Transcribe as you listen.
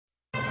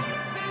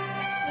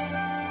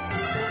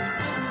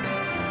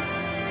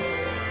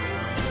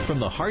From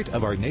the heart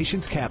of our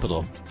nation's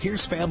capital,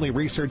 here's Family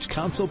Research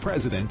Council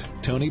President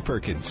Tony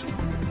Perkins.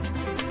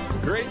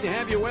 Great to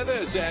have you with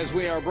us as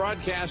we are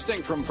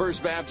broadcasting from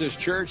First Baptist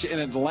Church in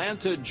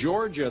Atlanta,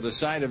 Georgia, the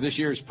site of this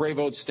year's Pray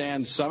Vote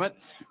Stand Summit.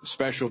 A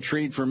special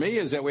treat for me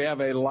is that we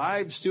have a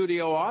live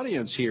studio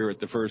audience here at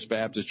the First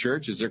Baptist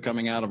Church as they're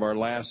coming out of our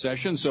last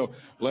session. So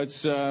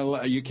let's,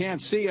 you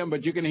can't see them,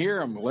 but you can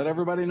hear them. Let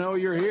everybody know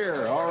you're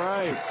here. All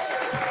right.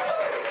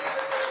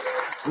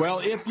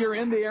 Well, if you're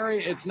in the area,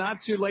 it's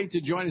not too late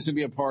to join us and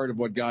be a part of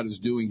what God is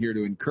doing here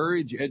to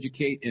encourage,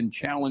 educate, and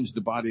challenge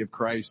the body of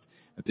Christ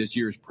at this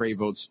year's Pray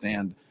Vote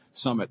Stand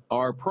Summit.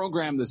 Our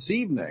program this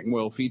evening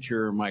will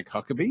feature Mike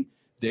Huckabee,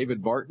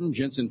 David Barton,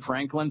 Jensen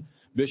Franklin,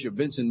 Bishop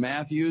Vincent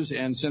Matthews,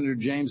 and Senator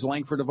James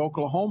Lankford of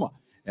Oklahoma.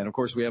 And, of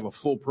course, we have a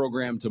full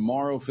program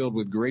tomorrow filled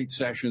with great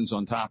sessions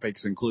on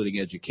topics including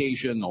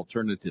education,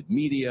 alternative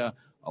media,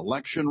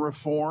 election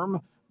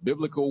reform,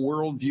 biblical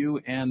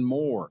worldview, and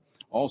more.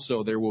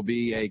 Also, there will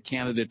be a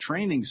candidate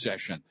training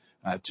session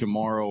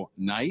tomorrow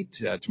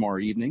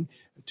evening.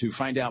 To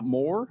find out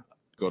more,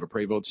 go to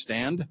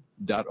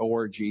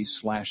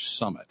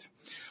prayvotestand.org/summit.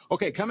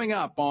 Okay, coming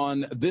up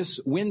on this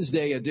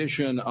Wednesday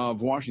edition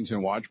of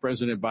Washington Watch,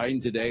 President Biden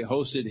today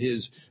hosted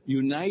his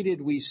United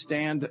We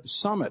Stand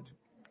Summit,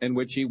 in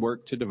which he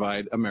worked to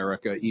divide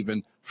America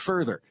even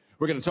further.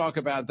 We're going to talk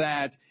about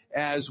that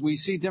as we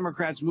see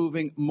Democrats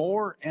moving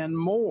more and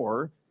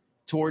more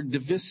toward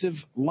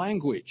divisive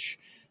language.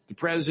 The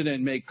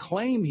president may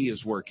claim he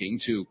is working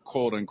to,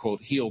 quote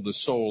unquote, heal the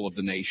soul of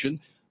the nation,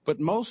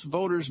 but most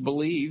voters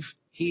believe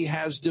he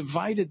has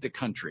divided the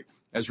country,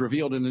 as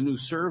revealed in a new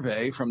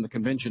survey from the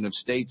Convention of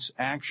States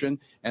Action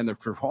and the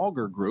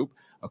Trafalgar Group.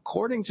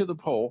 According to the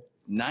poll,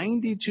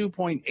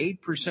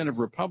 92.8% of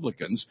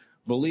Republicans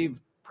believe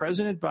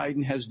President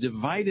Biden has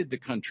divided the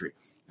country,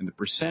 and the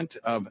percent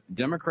of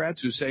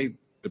Democrats who say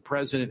the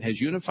president has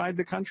unified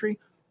the country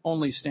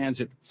only stands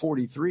at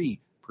 43%.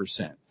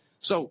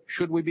 So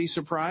should we be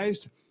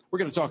surprised? We're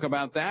going to talk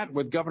about that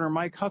with Governor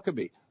Mike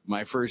Huckabee,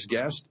 my first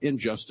guest, in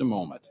just a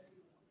moment.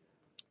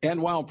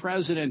 And while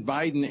President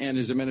Biden and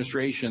his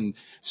administration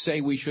say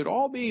we should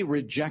all be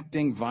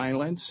rejecting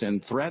violence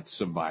and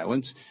threats of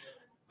violence,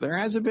 there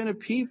hasn't been a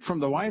peep from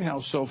the White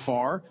House so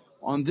far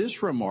on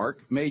this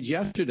remark made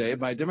yesterday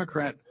by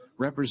Democrat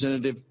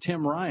Representative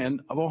Tim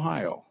Ryan of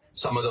Ohio.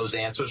 Some of those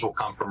answers will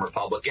come from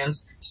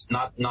Republicans. It's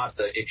not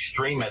the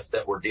extremists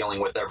that we're dealing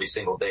with every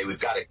single day. We've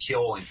got to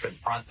kill and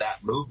confront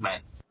that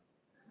movement.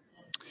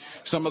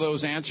 Some of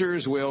those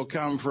answers will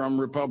come from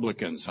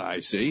Republicans, I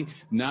see,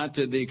 not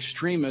to the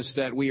extremists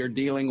that we are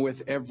dealing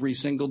with every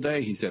single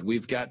day. He said,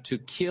 we've got to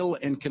kill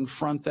and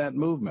confront that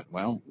movement.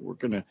 Well, we're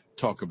going to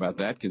talk about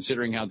that,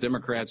 considering how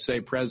Democrats say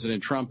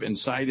President Trump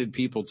incited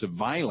people to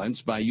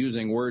violence by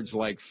using words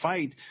like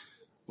fight.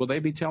 Will they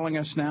be telling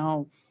us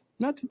now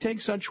not to take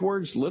such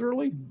words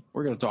literally?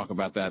 We're going to talk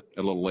about that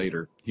a little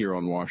later here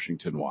on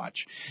Washington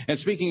Watch. And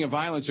speaking of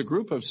violence, a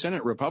group of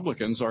Senate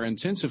Republicans are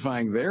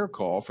intensifying their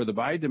call for the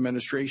Biden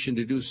administration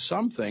to do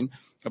something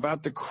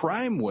about the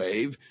crime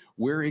wave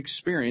we're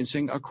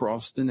experiencing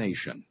across the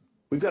nation.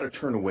 We've got to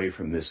turn away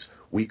from this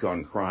weak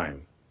on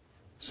crime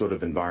sort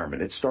of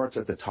environment. It starts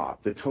at the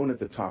top. The tone at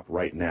the top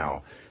right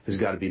now has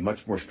got to be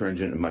much more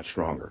stringent and much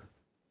stronger.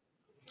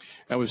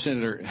 That was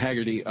Senator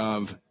Hagerty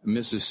of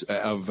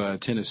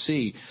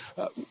Tennessee.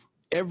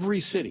 Every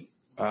city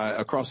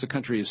across the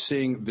country is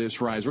seeing this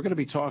rise. We're going to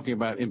be talking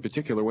about, in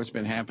particular, what's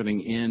been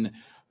happening in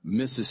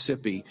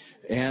Mississippi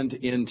and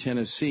in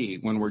Tennessee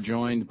when we're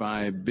joined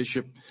by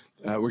Bishop.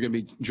 We're going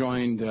to be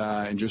joined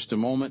in just a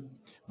moment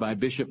by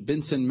Bishop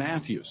Vincent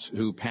Matthews,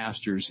 who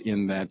pastors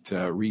in that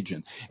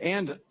region.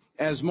 And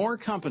as more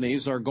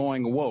companies are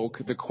going woke,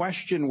 the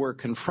question we're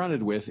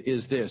confronted with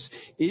is this: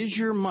 is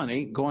your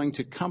money going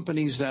to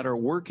companies that are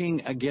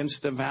working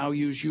against the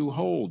values you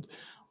hold?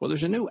 Well,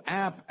 there's a new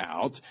app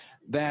out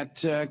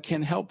that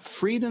can help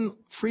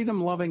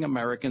freedom-loving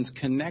Americans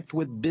connect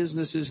with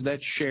businesses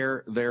that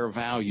share their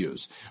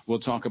values. We'll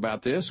talk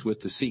about this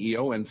with the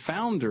CEO and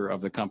founder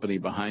of the company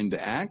behind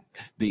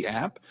the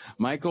app,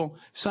 Michael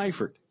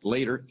Seifert,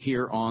 later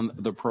here on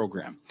the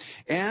program.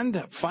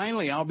 And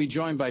finally, I'll be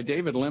joined by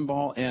David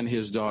Limbaugh and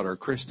his daughter,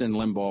 Kristen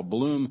Limbaugh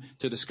Bloom,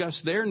 to discuss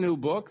their new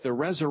book, The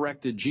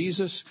Resurrected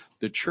Jesus,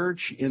 The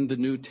Church in the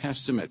New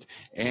Testament.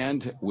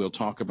 And we'll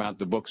talk about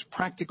the book's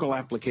practical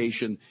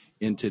application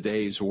in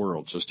today's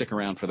world. So stick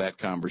around for that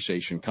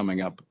conversation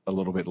coming up a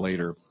little bit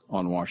later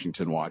on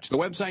Washington Watch. The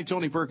website,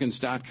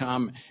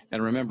 TonyPerkins.com.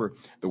 And remember,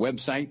 the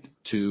website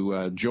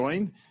to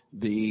join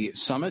the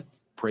summit,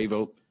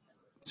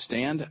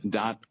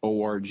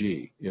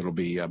 PrayVoteStand.org. It'll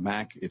be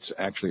back. It's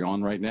actually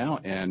on right now,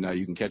 and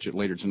you can catch it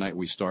later tonight.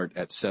 We start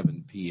at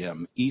 7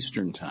 p.m.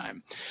 Eastern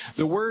Time.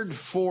 The word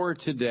for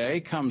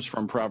today comes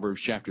from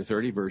Proverbs chapter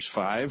 30, verse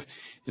 5,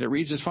 and it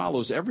reads as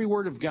follows: every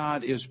word of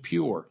God is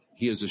pure.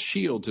 He is a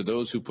shield to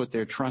those who put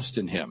their trust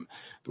in him.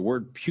 The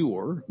word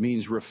pure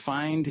means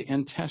refined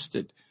and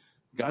tested.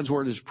 God's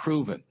word is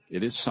proven.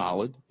 It is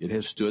solid. It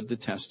has stood the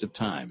test of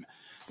time.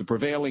 The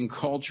prevailing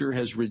culture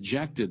has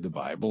rejected the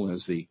Bible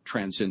as the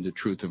transcendent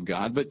truth of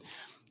God, but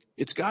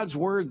It's God's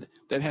word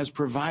that has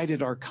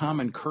provided our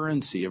common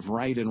currency of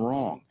right and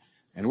wrong.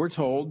 And we're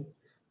told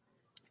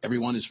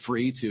everyone is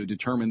free to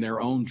determine their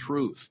own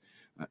truth.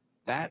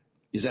 That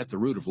is at the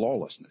root of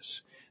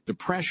lawlessness. The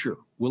pressure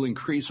will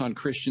increase on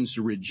Christians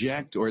to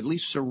reject or at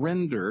least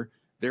surrender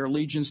their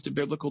allegiance to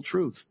biblical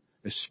truth,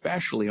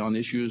 especially on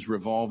issues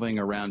revolving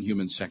around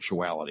human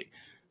sexuality,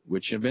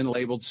 which have been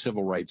labeled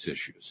civil rights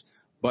issues.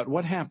 But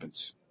what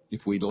happens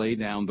if we lay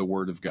down the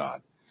word of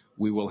God?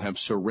 We will have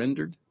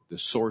surrendered the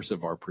source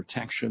of our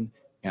protection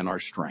and our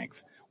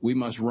strength. We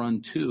must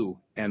run to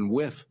and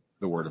with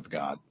the word of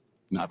God,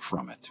 not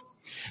from it.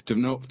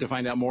 To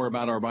find out more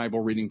about our Bible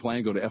reading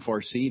plan, go to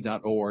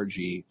frc.org/Bible.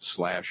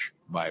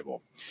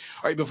 All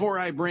right, before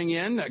I bring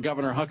in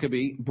Governor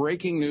Huckabee,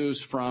 breaking news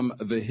from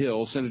the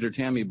Hill. Senator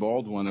Tammy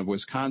Baldwin of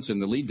Wisconsin,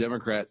 the lead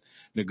Democrat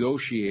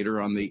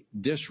negotiator on the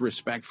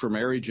Disrespect for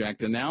Marriage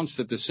Act, announced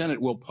that the Senate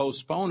will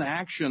postpone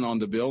action on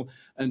the bill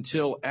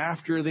until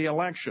after the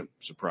election.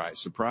 Surprise,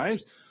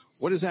 surprise.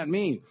 What does that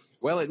mean?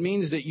 Well, it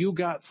means that you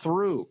got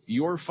through.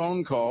 Your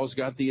phone calls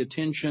got the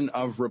attention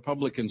of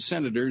Republican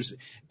senators,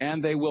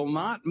 and they will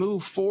not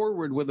move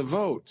forward with a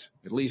vote,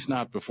 at least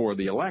not before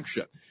the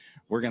election.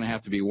 We're going to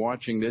have to be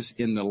watching this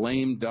in the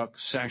lame duck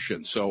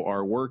session, so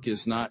our work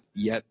is not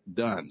yet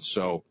done,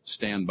 so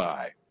stand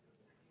by.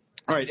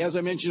 All right, as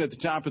I mentioned at the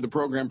top of the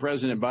program,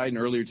 President Biden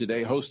earlier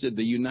today hosted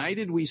the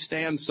United We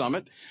Stand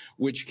Summit,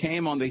 which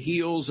came on the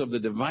heels of the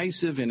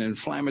divisive and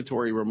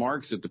inflammatory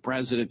remarks that the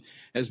president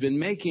has been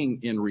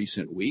making in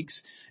recent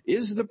weeks.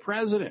 Is the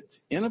president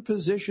in a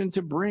position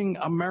to bring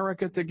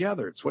America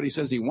together? It's what he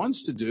says he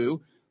wants to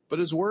do, but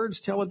his words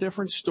tell a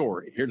different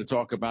story. Here to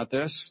talk about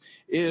this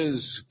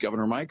is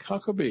Governor Mike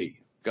Huckabee.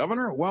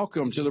 Governor,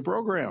 welcome to the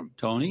program.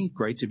 Tony,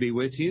 great to be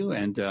with you.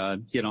 And,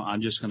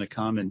 I'm just going to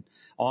come and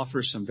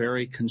offer some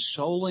very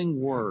consoling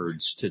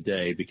words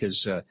today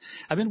because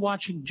I've been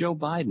watching Joe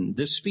Biden.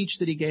 This speech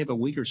that he gave a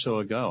week or so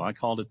ago, I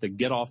called it the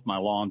get off my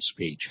lawn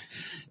speech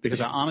because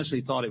I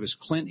honestly thought it was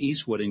Clint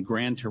Eastwood in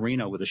Gran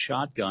Torino with a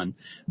shotgun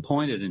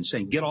pointed and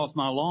saying, get off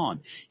my lawn.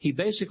 He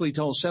basically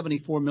told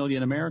 74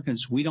 million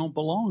Americans, we don't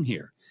belong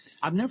here.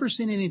 I've never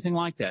seen anything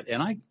like that.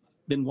 And I've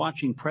been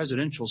watching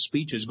presidential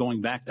speeches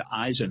going back to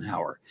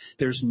Eisenhower.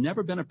 There's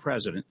never been a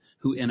president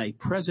who in a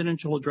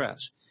presidential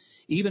address,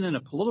 even in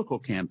a political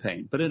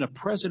campaign, but in a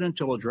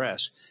presidential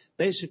address,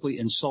 basically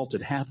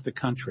insulted half the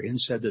country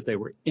and said that they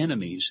were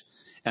enemies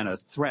and a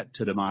threat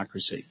to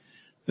democracy.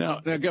 Now,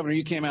 Governor,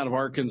 you came out of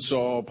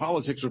Arkansas.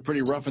 Politics were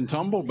pretty rough and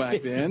tumble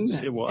back then.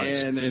 It was.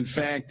 And, in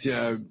fact,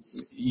 when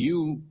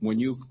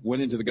you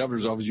went into the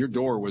governor's office, your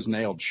door was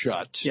nailed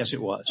shut. Yes,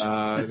 it was.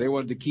 They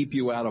wanted to keep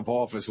you out of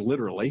office,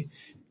 literally.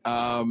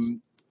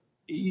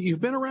 You've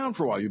been around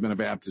for a while. You've been a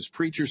Baptist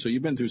preacher, so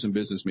you've been through some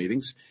business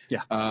meetings.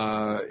 Yeah.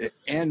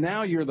 And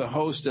now you're the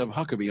host of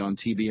Huckabee on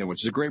TBN,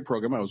 which is a great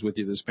program. I was with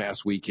you this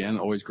past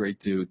weekend. Always great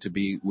to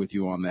be with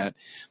you on that.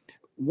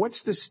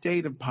 What's the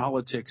state of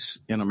politics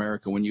in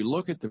America when you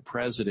look at the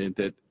president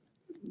that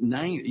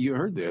you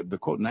heard the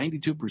quote,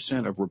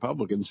 92% of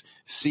Republicans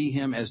see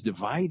him as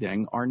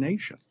dividing our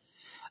nation?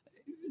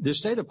 The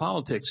state of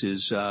politics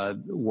is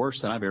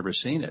worse than I've ever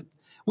seen it.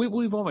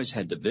 We've always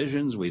had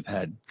divisions. We've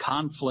had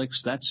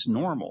conflicts. That's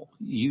normal.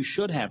 You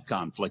should have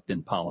conflict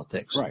in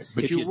politics. Right.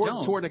 But you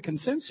work toward a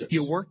consensus.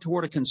 You work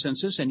toward a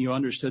consensus, and you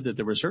understood that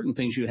there were certain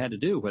things you had to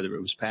do, whether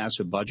it was pass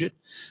a budget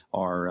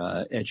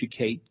or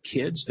educate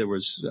kids. There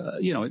was,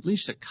 at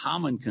least a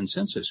common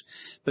consensus.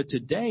 But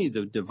today,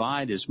 the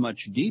divide is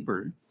much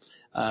deeper.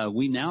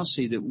 We now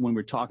see that when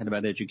we're talking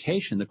about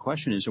education, the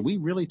question is, are we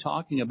really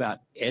talking about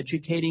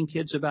educating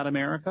kids about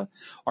America?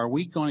 Are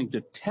we going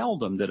to tell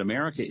them that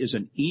America is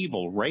an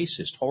evil,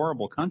 racist,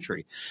 horrible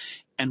country?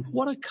 And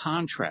what a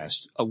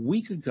contrast. A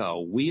week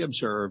ago, we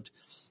observed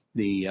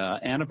the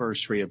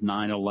anniversary of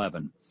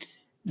 9/11.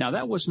 Now,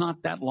 that was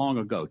not that long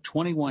ago,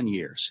 21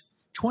 years.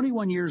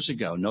 21 years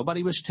ago,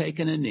 nobody was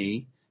taking a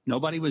knee.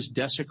 Nobody was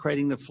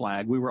desecrating the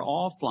flag. We were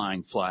all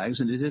flying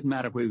flags, and it didn't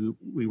matter if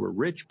we were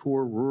rich,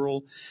 poor,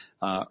 rural,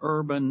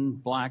 urban,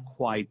 black,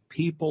 white.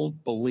 People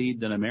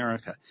believed in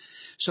America.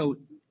 So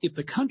if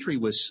the country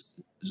was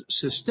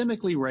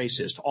systemically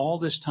racist all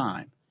this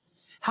time,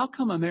 how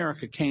come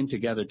America came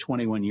together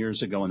 21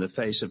 years ago in the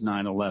face of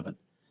 9/11?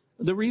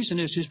 The reason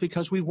is just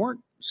because we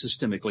weren't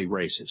systemically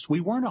racist.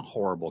 We weren't a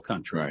horrible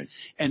country. Right.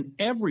 And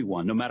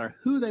everyone, no matter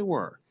who they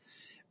were,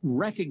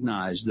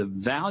 recognize the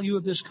value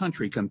of this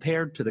country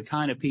compared to the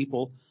kind of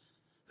people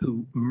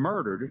who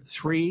murdered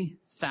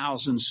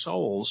 3,000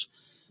 souls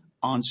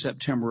on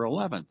September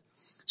 11th.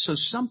 So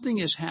something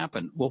has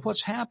happened. Well,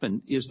 what's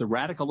happened is the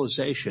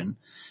radicalization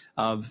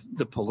of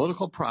the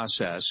political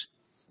process,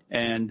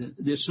 and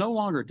it's no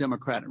longer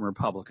Democrat and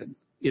Republican.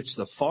 It's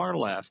the far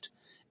left,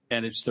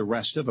 and it's the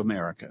rest of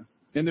America.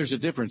 And there's a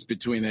difference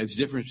between that. It's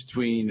different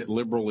between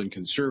liberal and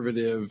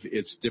conservative.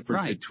 It's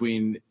different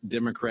between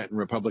Democrat and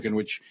Republican,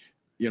 which,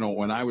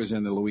 when I was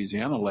in the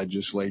Louisiana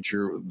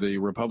legislature, the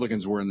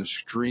Republicans were in the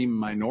extreme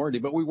minority,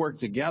 but we worked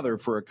together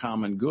for a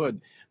common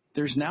good.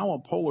 There's now a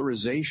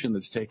polarization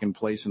that's taken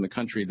place in the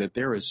country that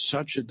there is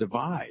such a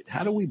divide.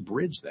 How do we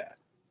bridge that?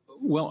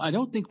 Well, I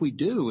don't think we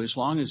do, as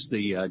long as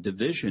the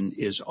division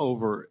is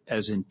over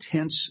as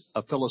intense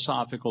a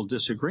philosophical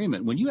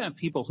disagreement. When you have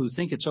people who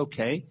think it's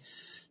okay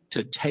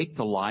to take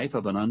the life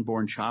of an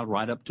unborn child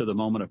right up to the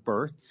moment of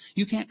birth,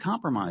 you can't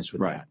compromise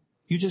with that.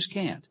 You just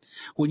can't.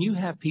 When you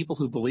have people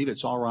who believe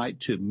it's all right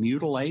to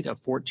mutilate a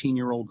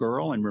 14-year-old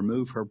girl and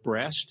remove her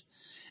breast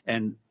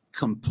and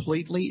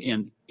completely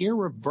and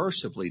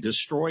irreversibly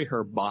destroy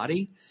her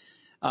body,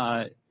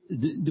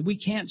 we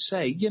can't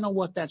say, you know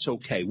what, that's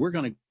okay. We're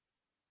going to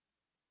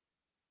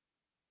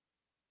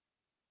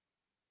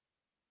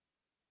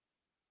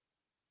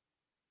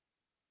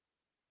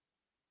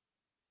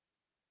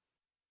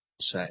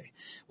say.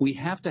 We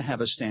have to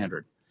have a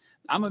standard.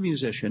 I'm a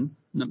musician,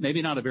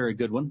 maybe not a very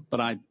good one, but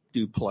I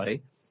do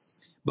play.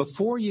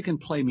 Before you can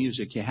play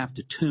music, you have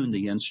to tune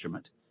the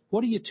instrument.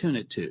 What do you tune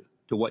it to?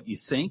 To what you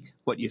think,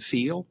 what you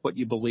feel, what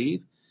you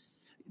believe?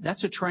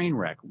 That's a train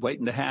wreck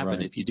waiting to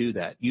happen if you do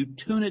that. You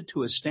tune it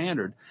to a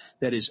standard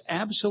that is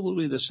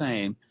absolutely the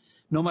same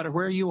no matter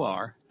where you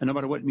are and no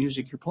matter what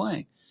music you're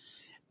playing.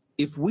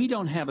 If we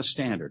don't have a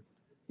standard,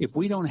 if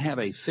we don't have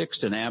a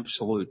fixed and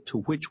absolute to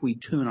which we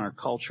tune our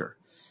culture,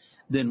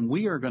 then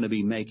we are going to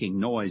be making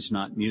noise,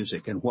 not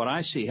music. And what I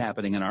see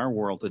happening in our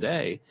world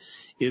today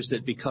is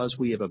that because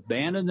we have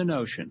abandoned the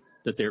notion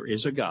that there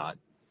is a God,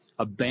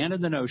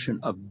 abandoned the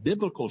notion of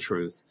biblical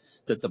truth,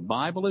 that the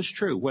Bible is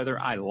true, whether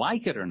I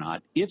like it or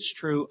not, it's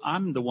true.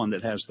 I'm the one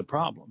that has the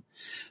problem.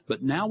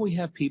 But now we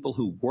have people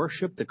who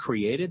worship the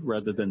created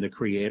rather than the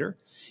creator.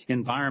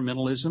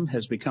 Environmentalism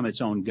has become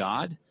its own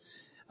God.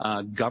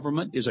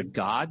 Government is a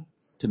God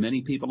to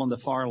many people on the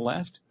far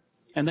left.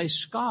 And they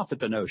scoff at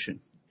the notion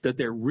that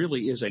there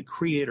really is a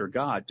creator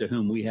God to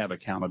whom we have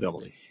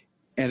accountability.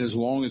 And as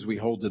long as we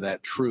hold to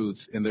that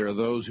truth, and there are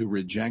those who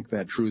reject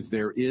that truth,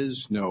 there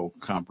is no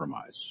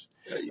compromise.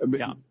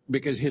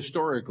 Because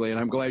historically, and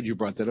I'm glad you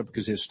brought that up,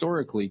 because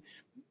historically,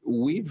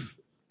 we've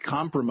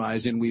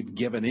compromised and we've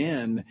given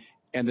in,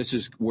 and this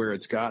is where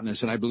it's gotten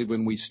us. And I believe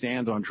when we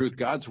stand on truth,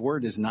 God's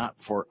word is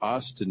not for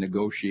us to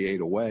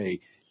negotiate away.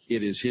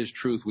 It is his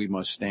truth. We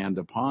must stand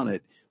upon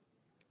it.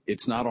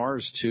 It's not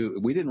ours to,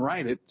 we didn't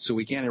write it, so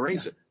we can't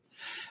erase it.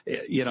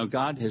 You know,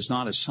 God has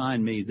not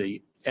assigned me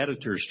the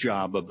editor's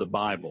job of the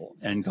Bible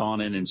and gone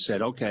in and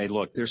said, okay,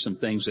 look, there's some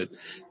things that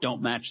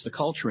don't match the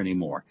culture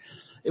anymore.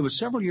 It was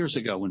several years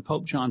ago when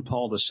Pope John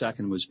Paul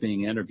II was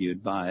being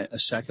interviewed by a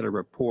secular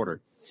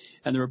reporter.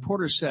 And the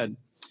reporter said,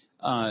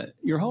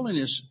 Your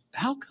Holiness,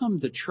 how come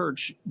the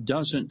church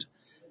doesn't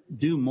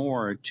do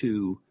more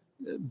to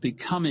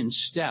become in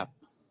step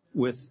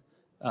with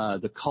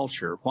the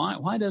culture?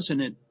 Why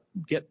doesn't it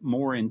get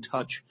more in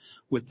touch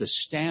with the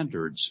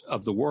standards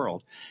of the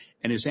world?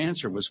 And his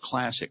answer was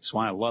classic, so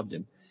I loved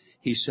him.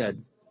 He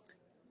said,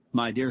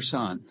 my dear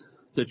son,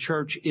 the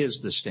church is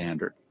the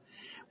standard.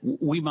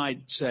 We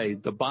might say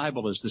the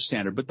Bible is the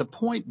standard, but the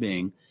point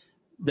being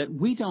that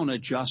we don't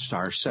adjust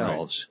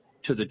ourselves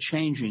to the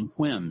changing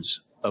whims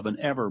of an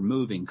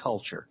ever-moving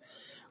culture.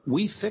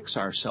 We fix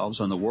ourselves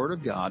on the Word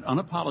of God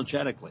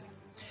unapologetically.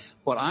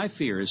 What I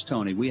fear is,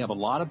 Tony, we have a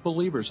lot of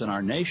believers in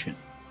our nation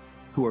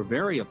who are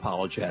very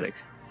apologetic,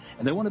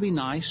 and they want to be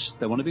nice,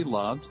 they want to be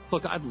loved.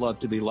 Look, I'd love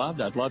to be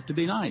loved, I'd love to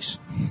be nice.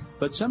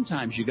 But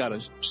sometimes you got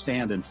to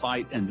stand and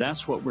fight, and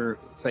that's what we're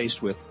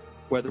faced with,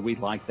 whether we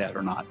like that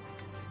or not.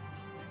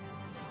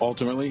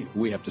 Ultimately,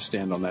 we have to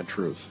stand on that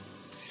truth.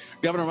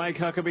 Governor Mike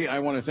Huckabee, I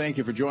want to thank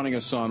you for joining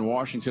us on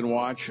Washington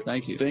Watch.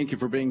 Thank you. Thank you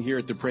for being here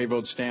at the Pray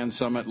Vote Stand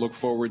Summit. Look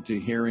forward to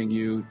hearing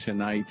you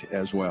tonight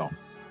as well.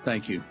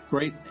 Thank you.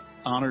 Great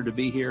honor to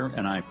be here,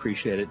 and I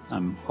appreciate it.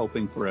 I'm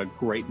hoping for a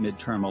great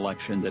midterm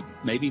election that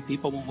maybe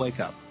people will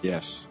wake up.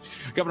 Yes.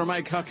 Governor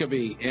Mike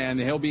Huckabee, and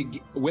he'll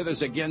be with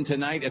us again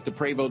tonight at the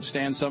Pray Vote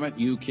Stand Summit.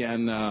 You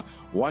can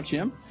watch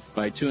him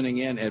by tuning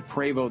in at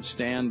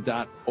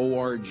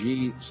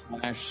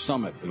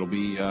prayvotestand.org/summit. It'll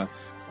be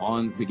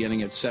on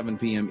beginning at 7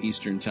 p.m.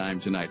 Eastern Time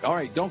tonight. All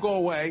right, don't go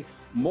away.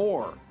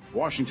 More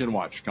Washington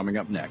Watch coming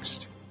up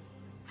next.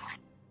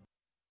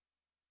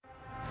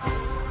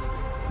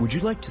 Would you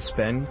like to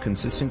spend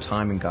consistent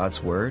time in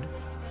God's Word?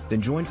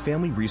 Then join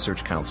Family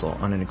Research Council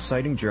on an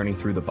exciting journey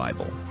through the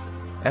Bible.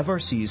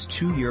 FRC's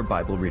 2-year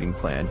Bible reading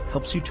plan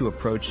helps you to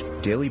approach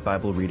daily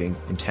Bible reading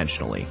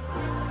intentionally.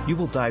 You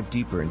will dive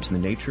deeper into the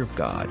nature of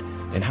God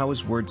and how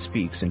His Word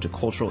speaks into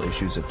cultural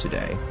issues of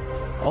today.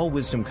 All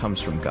wisdom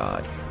comes from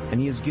God, and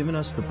He has given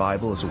us the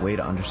Bible as a way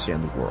to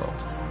understand the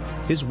world.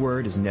 His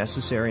Word is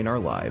necessary in our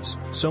lives,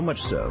 so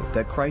much so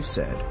that Christ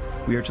said,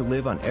 we are to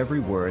live on every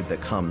word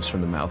that comes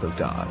from the mouth of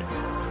God.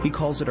 He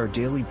calls it our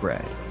daily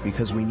bread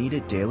because we need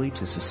it daily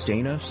to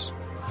sustain us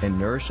and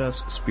nourish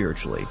us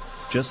spiritually,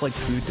 just like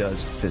food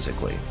does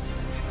physically.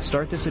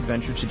 Start this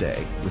adventure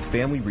today with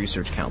Family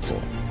Research Council.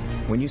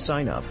 When you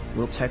sign up,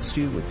 we'll text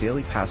you with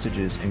daily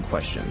passages and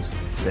questions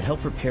that help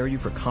prepare you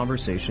for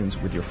conversations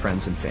with your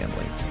friends and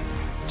family.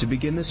 To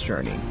begin this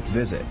journey,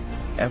 visit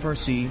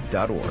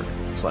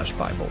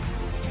frc.org/Bible.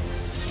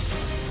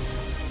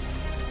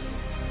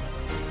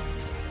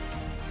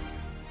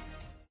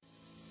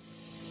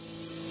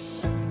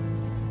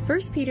 1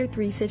 Peter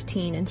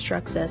 3:15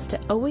 instructs us to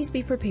always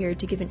be prepared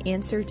to give an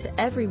answer to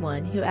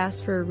everyone who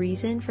asks for a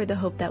reason for the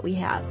hope that we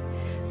have.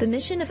 The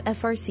mission of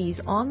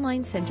FRC's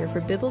online Center for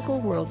Biblical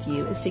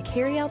Worldview is to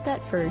carry out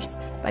that verse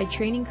by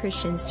training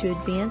Christians to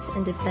advance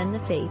and defend the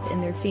faith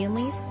in their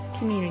families,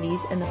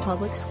 communities, and the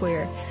public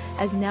square,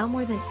 as now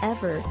more than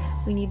ever,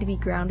 we need to be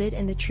grounded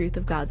in the truth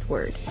of God's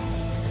Word.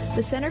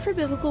 The Center for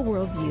Biblical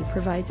Worldview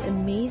provides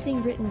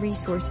amazing written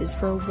resources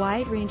for a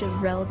wide range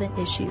of relevant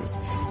issues,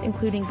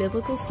 including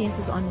biblical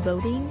stances on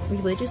voting,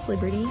 religious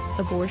liberty,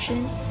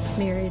 abortion,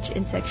 marriage,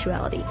 and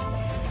sexuality.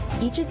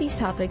 Each of these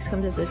topics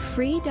comes as a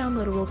free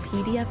downloadable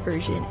PDF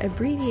version,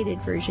 abbreviated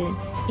version,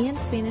 and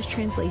Spanish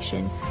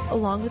translation,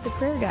 along with a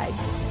prayer guide.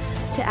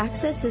 To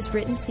access this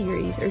written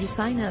series or to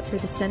sign up for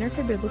the Center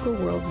for Biblical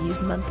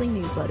Worldview's monthly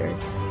newsletter,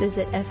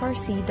 visit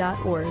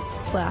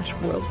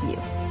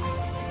frc.org/worldview.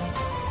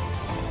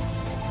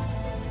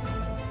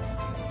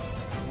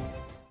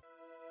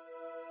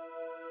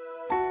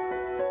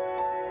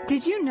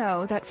 Did you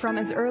know that from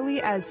as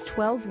early as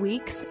 12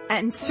 weeks,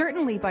 and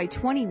certainly by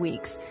 20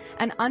 weeks,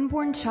 an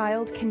unborn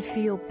child can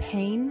feel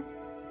pain?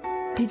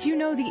 Did you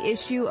know the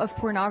issue of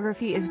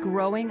pornography is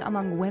growing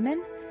among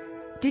women?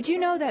 Did you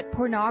know that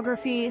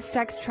pornography,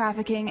 sex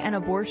trafficking, and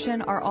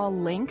abortion are all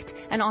linked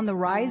and on the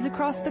rise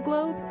across the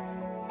globe?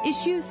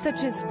 Issues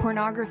such as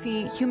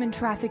pornography, human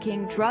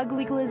trafficking, drug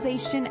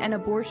legalization, and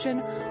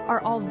abortion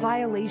are all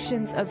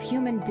violations of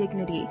human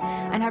dignity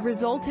and have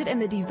resulted in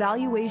the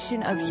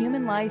devaluation of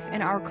human life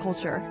in our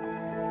culture.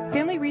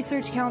 Family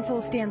Research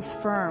Council stands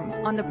firm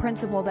on the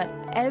principle that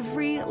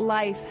every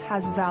life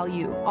has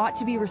value, ought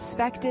to be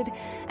respected,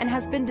 and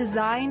has been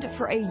designed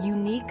for a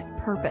unique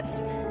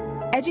purpose.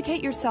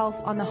 Educate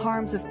yourself on the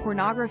harms of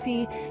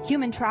pornography,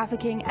 human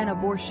trafficking, and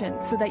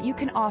abortion so that you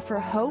can offer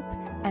hope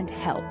and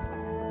help.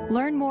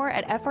 Learn more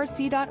at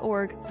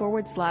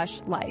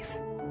frc.org/life.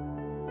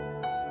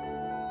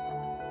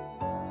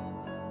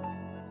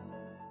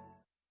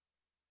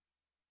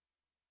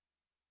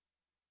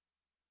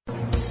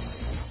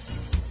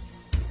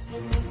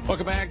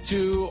 Welcome back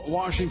to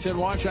Washington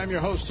Watch. I'm your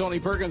host, Tony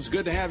Perkins.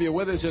 Good to have you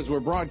with us as we're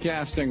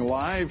broadcasting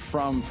live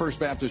from First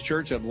Baptist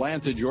Church,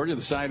 Atlanta, Georgia,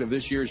 the site of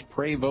this year's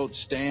Pray, Vote,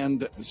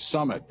 Stand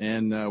Summit.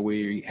 And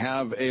we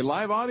have a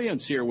live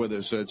audience here with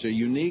us. It's a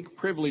unique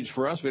privilege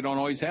for us. We don't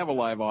always have a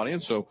live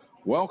audience, so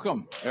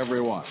welcome,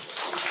 everyone.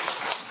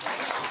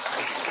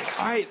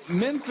 All right,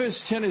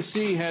 Memphis,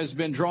 Tennessee has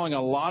been drawing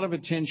a lot of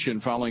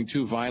attention following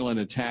two violent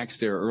attacks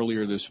there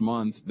earlier this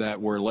month that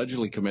were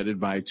allegedly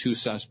committed by two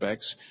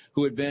suspects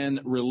who had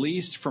been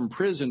released from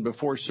prison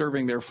before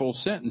serving their full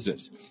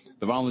sentences.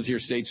 The Volunteer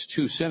State's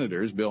two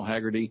senators, Bill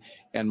Hagerty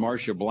and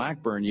Marsha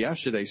Blackburn,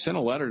 yesterday sent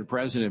a letter to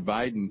President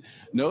Biden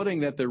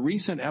noting that the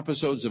recent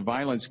episodes of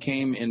violence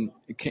came in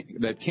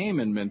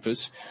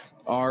Memphis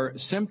are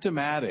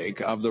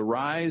symptomatic of the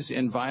rise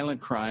in violent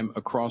crime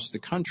across the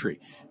country,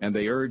 and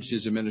they urged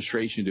his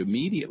administration to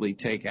immediately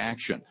take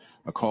action,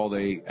 a call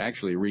they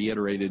actually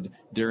reiterated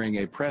during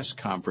a press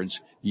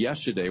conference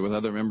yesterday with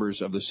other members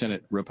of the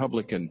Senate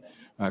Republican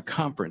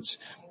conference.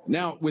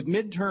 Now, with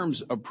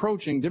midterms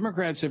approaching,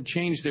 Democrats have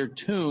changed their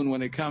tune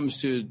when it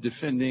comes to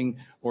defending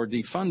or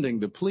defunding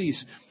the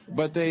police,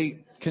 but they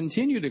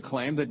continue to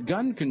claim that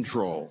gun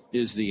control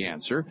is the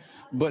answer.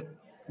 But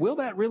will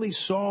that really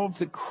solve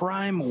the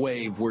crime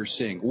wave we're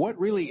seeing? What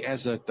really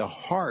is at the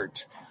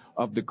heart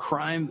of the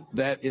crime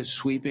that is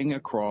sweeping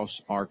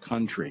across our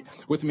country?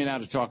 With me now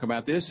to talk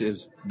about this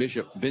is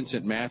Bishop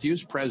Vincent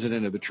Matthews,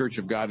 president of the Church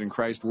of God in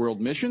Christ World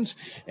Missions,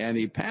 and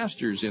he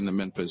pastors in the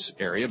Memphis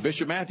area.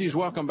 Bishop Matthews,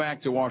 welcome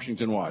back to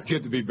Washington Watch. It's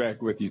good to be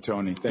back with you,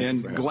 Tony.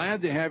 Thank you. And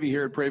glad to have you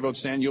here at Pray, Vote,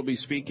 Stand. You'll be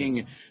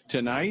speaking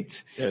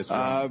tonight. Yes,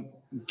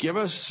 give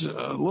us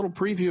a little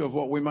preview of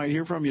what we might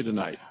hear from you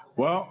tonight.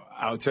 Well,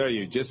 I'll tell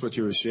you just what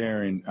you were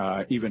sharing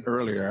even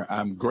earlier.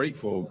 I'm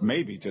grateful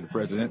maybe to the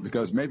president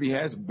because maybe he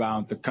has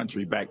bound the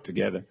country back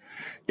together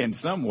in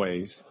some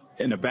ways,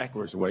 in a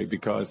backwards way,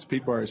 because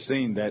people are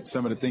seeing that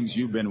some of the things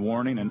you've been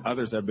warning and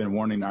others have been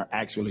warning are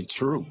actually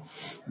true,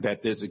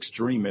 that there's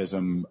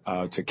extremism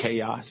to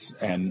chaos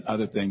and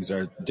other things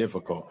are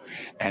difficult,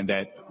 and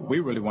that we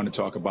really want to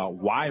talk about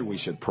why we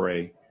should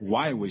pray,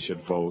 why we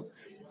should vote,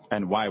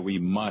 and why we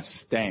must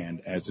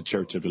stand as the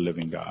Church of the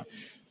Living God.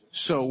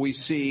 So we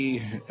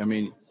see, I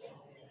mean,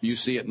 you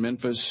see it in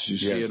Memphis, you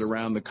see it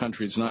around the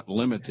country. It's not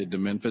limited to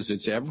Memphis,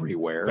 it's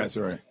everywhere. That's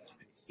right.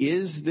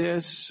 Is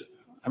this,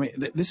 I mean,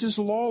 this is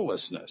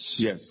lawlessness.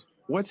 Yes.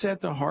 What's at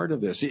the heart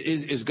of this?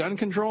 Is gun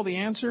control the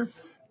answer?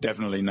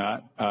 Definitely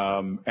not.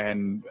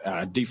 And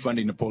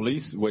defunding the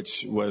police,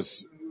 which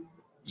was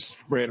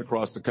spread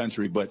across the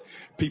country, but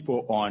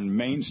people on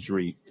Main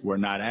Street were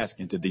not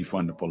asking to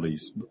defund the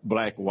police.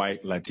 Black,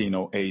 white,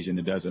 Latino, Asian,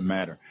 it doesn't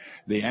matter.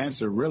 The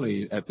answer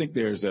really, I think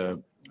there's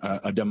a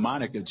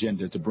demonic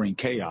agenda to bring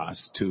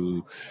chaos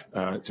to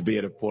be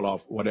able to pull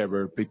off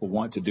whatever people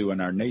want to do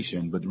in our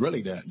nation. But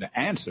really the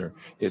answer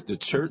is the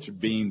church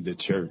being the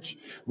church.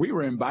 We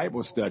were in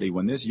Bible study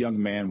when this young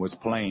man was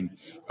playing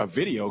a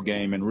video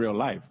game in real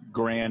life,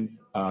 Grand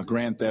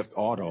Grand Theft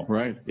Auto.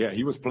 Right. Yeah,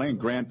 he was playing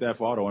Grand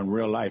Theft Auto in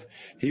real life.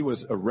 He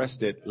was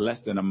arrested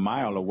less than a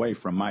mile away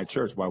from my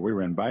church while we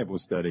were in Bible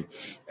study.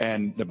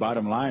 And the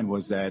bottom line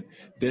was that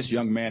this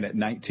young man at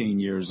 19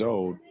 years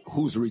old,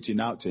 who's reaching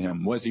out to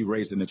him? Was he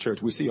raised in the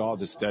church? We see all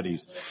the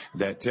studies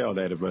that tell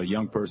that if a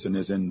young person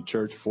is in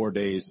church 4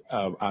 days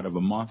out of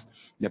a month,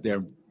 that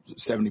they're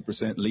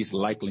 70% least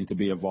likely to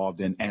be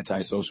involved in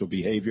antisocial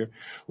behavior.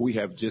 We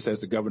have, just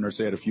as the governor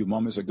said a few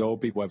moments ago,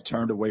 people have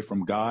turned away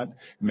from God,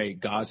 made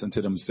gods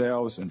unto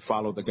themselves, and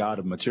followed the God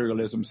of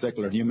materialism,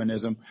 secular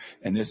humanism,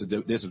 and this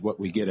is what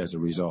we get as a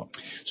result.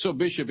 So,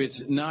 Bishop,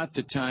 it's not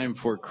the time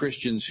for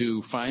Christians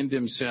who find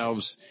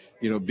themselves,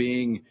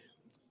 being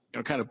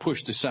kind of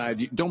pushed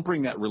aside. Don't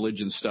bring that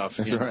religion stuff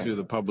into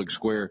the public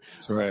square.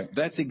 That's right.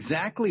 That's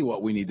exactly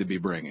what we need to be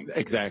bringing.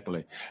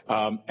 Exactly.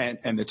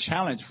 And the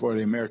challenge for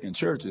the American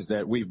church is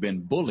that we've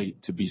been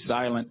bullied to be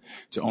silent,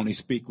 to only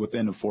speak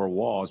within the four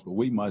walls, but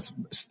we must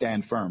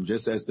stand firm.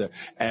 Just as the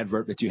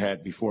advert that you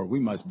had before, we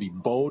must be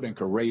bold and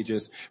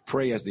courageous,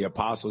 pray as the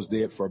apostles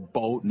did for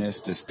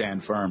boldness to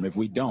stand firm. If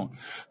we don't,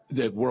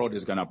 the world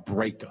is going to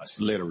break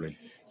us, literally.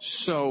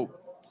 So,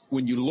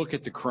 when you look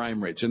at the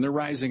crime rates, and they're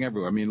rising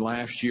everywhere. I mean,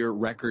 last year,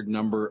 record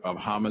number of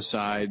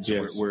homicides.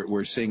 Yes.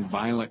 We're seeing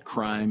violent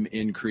crime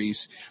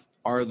increase.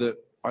 Are the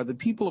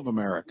people of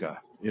America,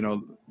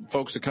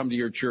 folks that come to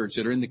your church,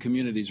 that are in the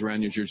communities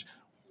around your church,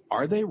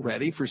 are they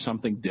ready for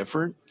something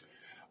different?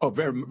 Oh,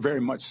 very,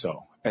 very much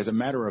so. As a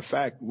matter of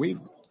fact,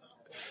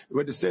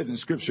 what it says in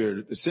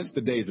Scripture, since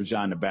the days of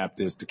John the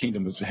Baptist, the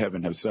kingdom of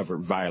heaven have suffered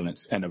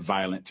violence, and the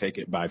violent take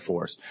it by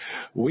force.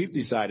 We've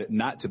decided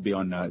not to be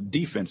on the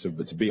defensive,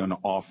 but to be on the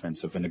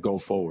offensive and to go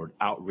forward,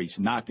 outreach,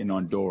 knocking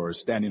on doors,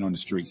 standing on the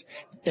streets.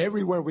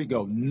 Everywhere we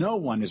go, no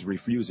one is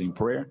refusing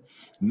prayer.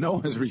 No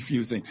one is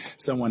refusing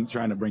someone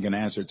trying to bring an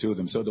answer to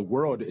them. So the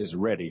world is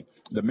ready.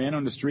 The man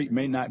on the street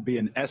may not be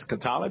an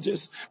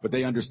eschatologist, but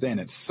they understand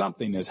that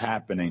something is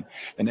happening,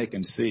 and they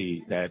can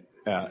see that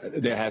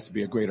there has to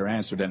be a greater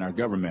answer than our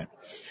government.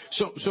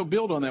 So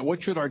build on that.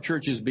 What should our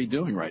churches be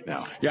doing right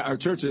now? Yeah, our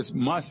churches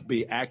must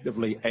be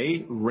actively,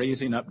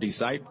 raising up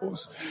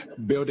disciples,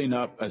 building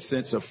up a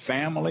sense of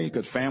family,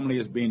 because family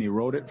is being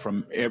eroded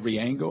from every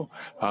angle,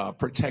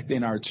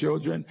 protecting our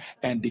children,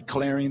 and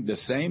declaring the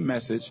same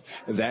message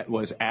that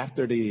was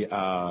after the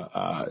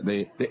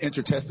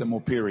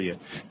intertestamental period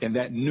in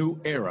that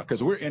new era,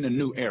 because we're in a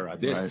new era.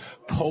 This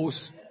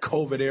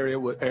post-COVID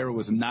era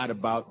was not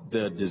about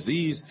the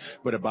disease,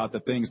 but about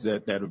the things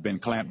that have been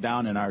clamped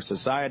down in our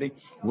society.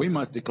 We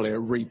must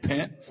declare,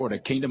 repent, for the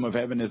kingdom of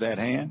heaven is at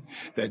hand,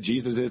 that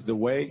Jesus is the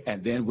way,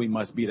 and then we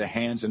must be the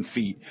hands and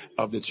feet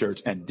of the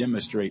church and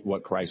demonstrate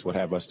what Christ would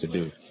have us to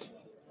do.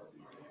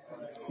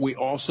 We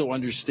also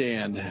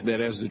understand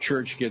that as the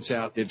church gets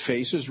out, it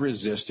faces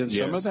resistance.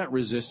 Yes. Some of that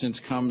resistance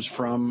comes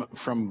from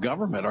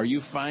government. Are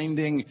you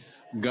finding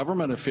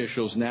government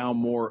officials now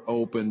more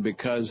open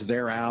because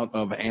they're out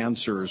of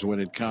answers when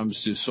it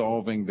comes to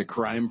solving the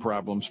crime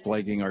problems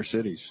plaguing our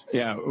cities?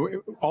 Yeah,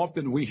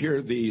 often we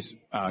hear these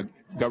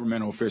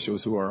governmental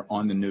officials who are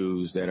on the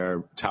news that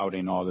are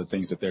touting all the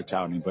things that they're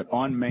touting. But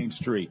on Main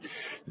Street,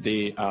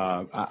 the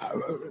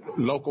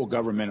local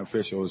government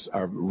officials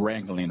are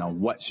wrangling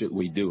on what should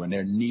we do, and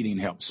they're needing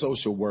help.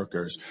 Social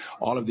workers,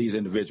 all of these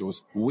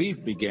individuals,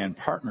 we've began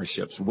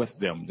partnerships with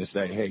them to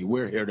say, hey,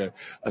 we're here to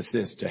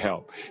assist, to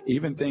help.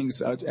 Even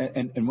things,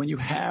 and when you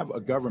have a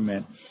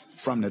government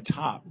from the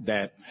top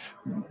that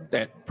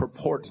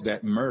purports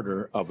that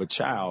murder of a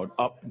child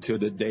up to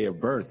the day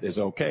of birth is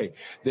okay,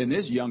 then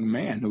this young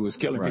man who is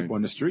killing people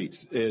in the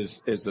streets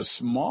is a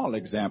small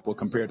example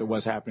compared to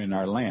what's happening in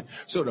our land.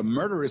 So the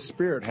murderous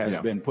spirit has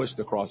been pushed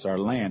across our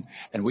land,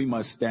 and we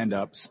must stand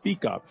up,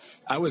 speak up.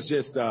 I was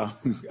just, I'm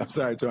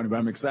sorry, Tony, but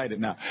I'm excited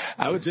now.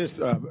 I was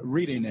just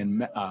reading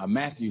in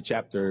Matthew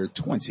chapter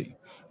 20.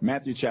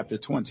 Matthew chapter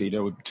 20,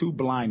 there were two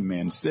blind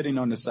men sitting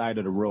on the side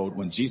of the road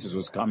when Jesus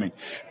was coming,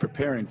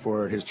 preparing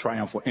for his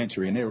triumphal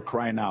entry. And they were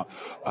crying out,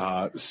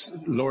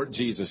 Lord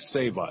Jesus,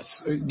 save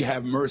us.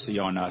 Have mercy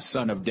on us,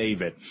 Son of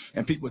David.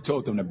 And people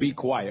told them to be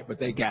quiet, but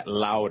they got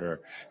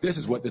louder. This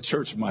is what the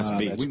church must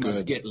be. We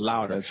must get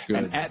louder. That's good.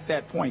 And at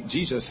that point,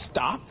 Jesus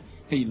stopped.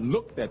 He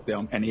looked at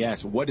them and he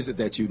asked, what is it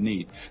that you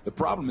need? The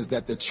problem is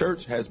that the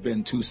church has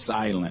been too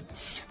silent.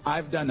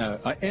 I've done an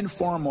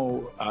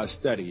informal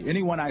study.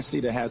 Anyone I see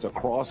that has a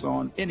cross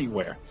on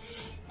anywhere,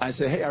 I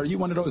say, hey, are you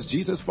one of those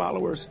Jesus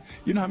followers?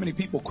 You know how many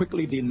people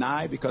quickly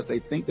deny because they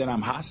think that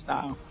I'm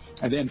hostile?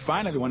 And then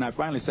finally, when I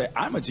finally say,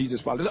 I'm a Jesus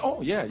follower, they say,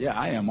 oh, yeah,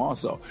 I am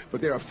also. But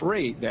they're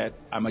afraid that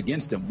I'm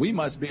against them. We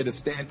must be able to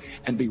stand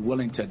and be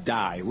willing to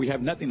die. We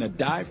have nothing to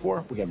die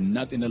for. We have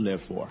nothing to live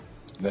for.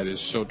 That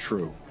is so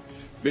true.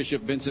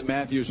 Bishop Vincent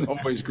Matthews,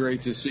 always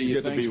great to see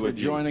you. Thanks for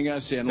joining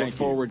us, and look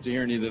forward to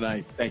hearing you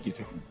tonight. Thank you,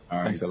 Tim. All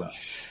right. Thanks a lot.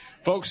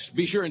 Folks,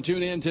 be sure and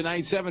tune in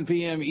tonight, 7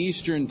 p.m.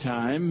 Eastern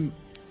Time,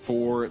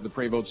 for the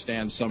Pray Vote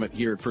Stand Summit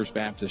here at First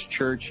Baptist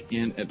Church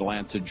in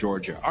Atlanta,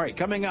 Georgia. All right,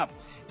 coming up,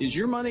 is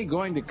your money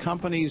going to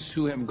companies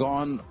who have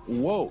gone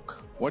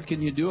woke? What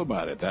can you do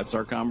about it? That's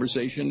our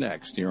conversation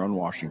next here on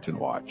Washington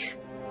Watch.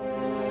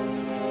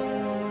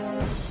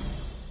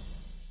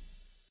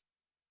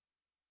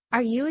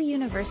 Are you a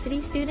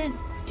university student?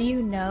 Do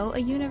you know a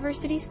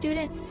university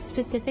student,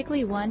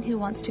 specifically one who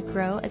wants to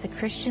grow as a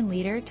Christian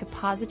leader to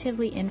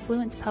positively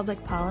influence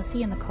public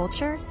policy and the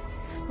culture?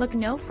 Look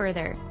no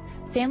further.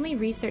 Family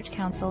Research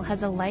Council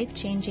has a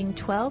life-changing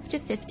 12 to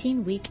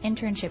 15-week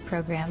internship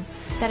program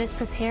that has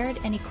prepared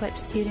and equipped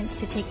students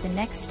to take the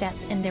next step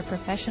in their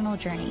professional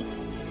journey.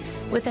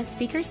 With a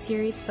speaker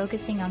series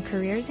focusing on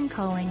careers and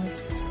callings,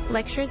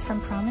 lectures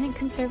from prominent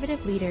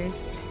conservative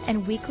leaders,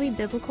 and weekly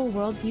biblical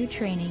worldview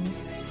training,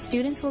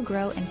 students will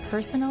grow in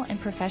personal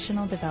and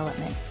professional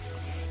development.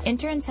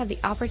 Interns have the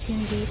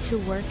opportunity to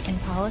work in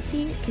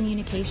policy,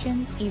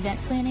 communications, event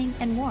planning,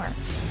 and more.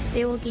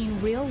 They will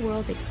gain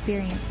real-world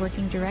experience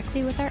working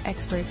directly with our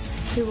experts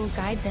who will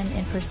guide them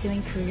in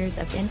pursuing careers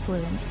of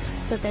influence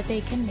so that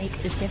they can make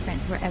a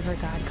difference wherever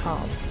God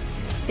calls.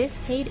 This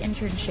paid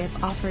internship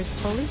offers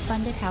fully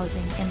funded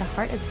housing in the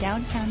heart of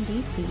downtown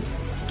D.C.,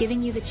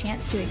 giving you the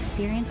chance to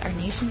experience our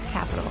nation's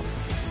capital.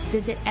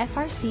 Visit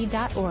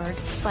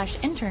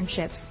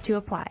frc.org/internships to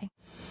apply.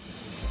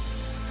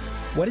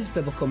 What is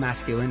biblical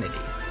masculinity?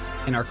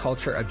 In our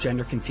culture of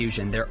gender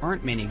confusion, there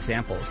aren't many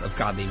examples of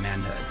godly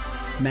manhood.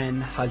 Men,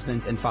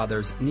 husbands, and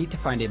fathers need to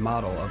find a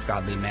model of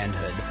godly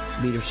manhood,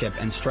 leadership,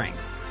 and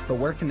strength. But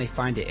where can they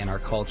find it in our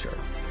culture?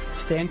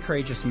 Stand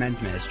Courageous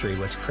Men's Ministry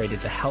was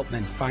created to help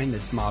men find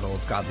this model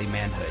of godly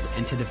manhood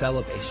and to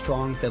develop a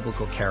strong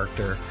biblical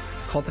character,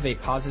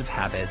 cultivate positive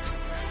habits,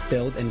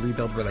 build and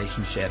rebuild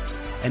relationships,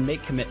 and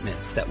make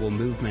commitments that will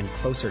move men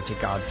closer to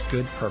God's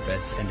good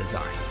purpose and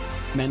design.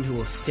 Men who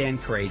will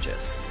stand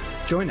courageous.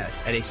 Join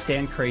us at a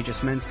Stand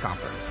Courageous Men's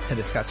Conference to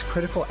discuss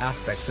critical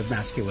aspects of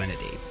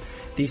masculinity.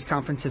 These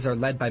conferences are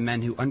led by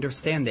men who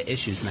understand the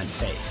issues men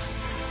face.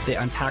 They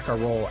unpack our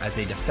role as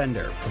a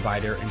defender,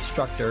 provider,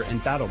 instructor,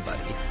 and battle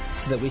buddy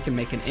so that we can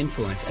make an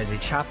influence as a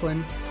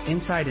chaplain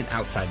inside and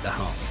outside the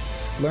home.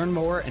 Learn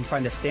more and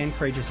find a Stand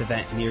Courageous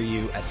event near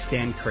you at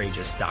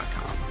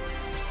standcourageous.com.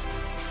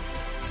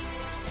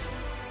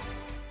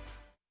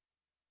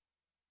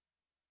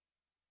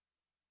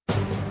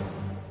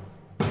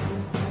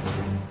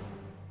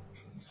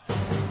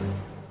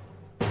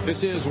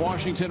 This is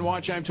Washington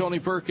Watch. I'm Tony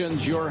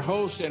Perkins, your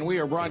host, and we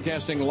are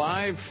broadcasting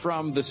live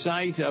from the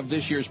site of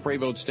this year's Pray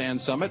Vote Stand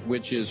Summit,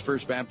 which is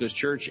First Baptist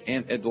Church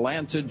in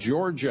Atlanta,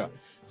 Georgia.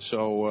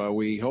 So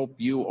we hope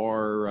you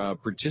are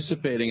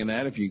participating in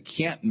that. If you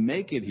can't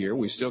make it here,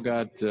 we still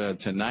got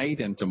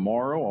tonight and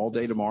tomorrow, all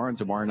day tomorrow and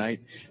tomorrow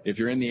night. If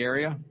you're in the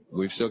area,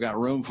 we've still got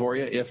room for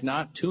you. If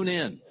not, tune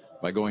in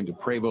by going to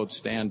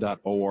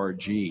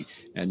prayvotestand.org,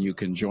 and you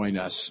can join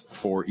us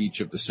for each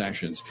of the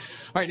sessions.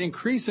 All right,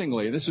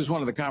 increasingly, this is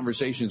one of the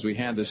conversations we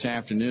had this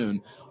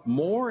afternoon,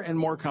 more and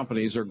more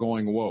companies are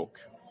going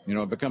woke. You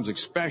know, it becomes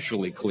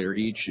especially clear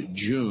each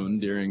June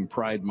during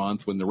Pride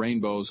Month when the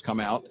rainbows come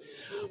out.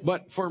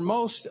 But for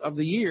most of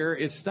the year,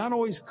 it's not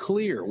always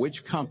clear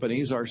which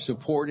companies are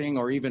supporting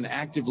or even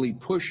actively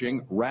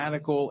pushing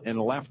radical and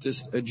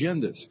leftist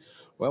agendas.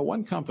 Well,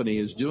 one company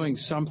is doing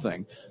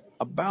something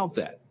about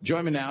that.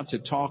 Join me now to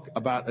talk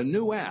about a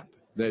new app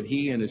that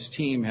he and his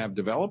team have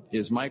developed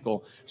is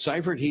Michael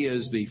Seifert. He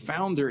is the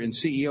founder and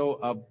CEO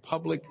of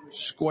Public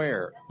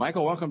Square.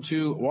 Michael, welcome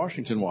to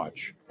Washington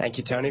Watch. Thank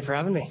you, Tony, for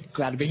having me.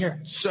 Glad to be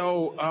here.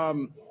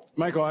 So,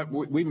 Michael,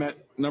 we met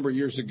a number of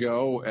years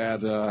ago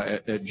at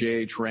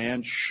J.H.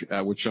 Ranch,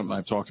 which is something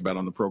I've talked about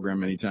on the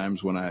program many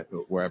times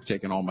where I've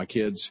taken all my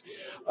kids.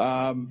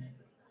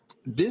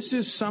 This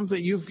is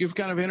something you've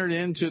kind of entered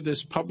into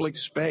this public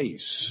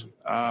space.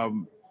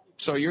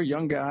 So you're a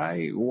young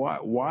guy.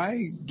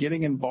 Why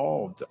getting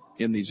involved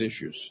in these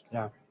issues?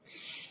 Yeah.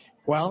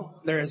 Well,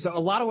 there's a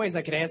lot of ways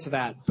I could answer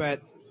that,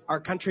 but our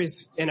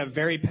country's in a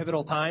very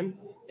pivotal time,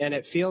 and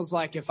it feels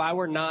like if I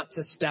were not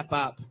to step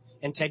up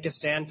and take a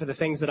stand for the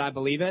things that I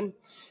believe in,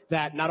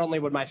 that not only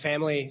would my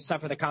family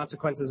suffer the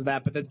consequences of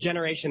that, but the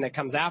generation that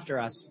comes after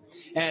us.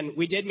 And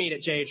we did meet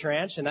at J.H.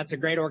 Ranch, and that's a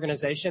great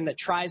organization that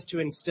tries to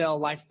instill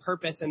life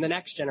purpose in the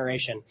next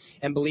generation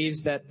and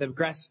believes that the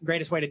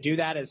greatest way to do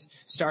that is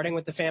starting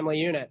with the family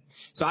unit.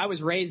 So I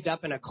was raised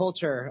up in a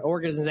culture,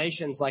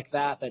 organizations like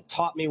that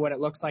taught me what it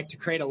looks like to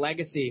create a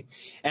legacy.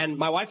 And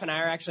my wife and I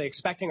are actually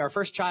expecting our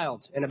first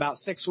child in about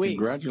 6 weeks.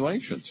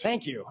 Congratulations.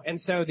 Thank you.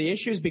 And so the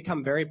issues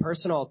become very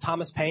personal.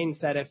 Thomas Paine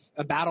said, if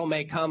a battle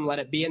may come, let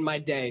it be in my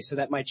day, so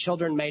that my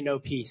children may know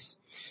peace.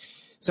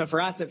 So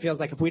for us, it feels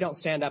like if we don't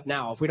stand up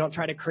now, if we don't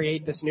try to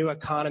create this new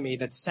economy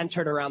that's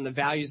centered around the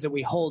values that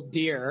we hold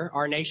dear,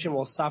 our nation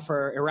will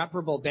suffer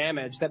irreparable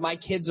damage that my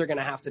kids are going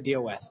to have to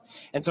deal with.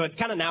 And so it's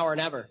kind of now or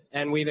never.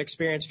 And we've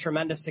experienced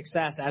tremendous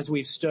success as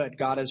we've stood.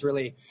 God has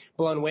really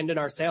blown wind in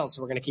our sails,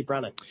 so we're going to keep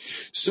running.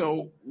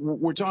 So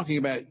we're talking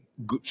about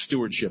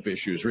stewardship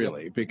issues,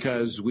 really,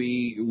 because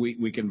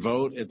we can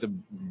vote at the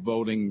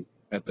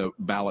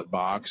ballot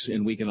box,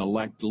 and we can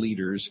elect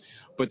leaders.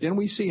 But then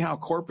we see how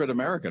corporate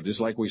America, just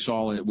like we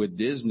saw with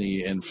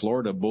Disney in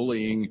Florida,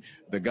 bullying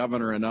the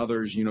governor and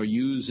others,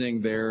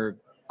 using their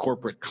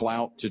corporate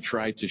clout to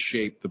try to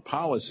shape the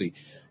policy.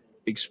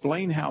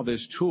 Explain how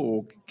this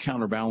tool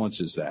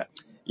counterbalances that.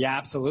 Yeah,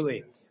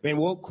 absolutely. I mean,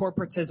 woke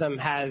corporatism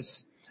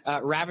has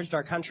ravaged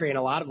our country in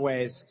a lot of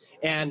ways.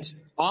 And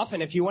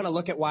often, if you want to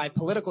look at why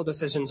political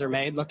decisions are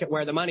made, look at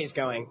where the money's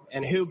going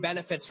and who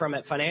benefits from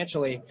it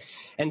financially.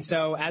 And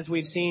so as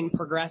we've seen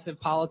progressive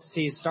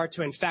policies start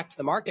to infect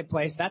the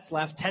marketplace, that's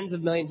left tens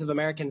of millions of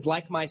Americans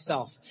like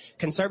myself,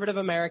 conservative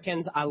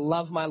Americans. I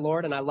love my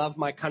Lord and I love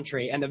my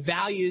country and the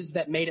values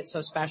that made it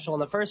so special in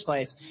the first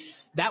place.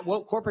 That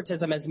woke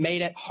corporatism has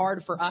made it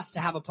hard for us to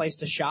have a place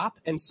to shop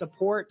and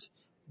support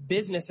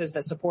businesses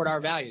that support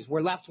our values. We're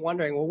left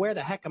wondering, well, where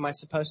the heck am I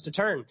supposed to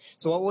turn?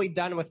 So what we've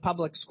done with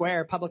Public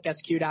Square,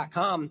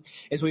 publicsq.com,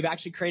 is we've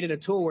actually created a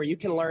tool where you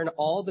can learn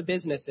all the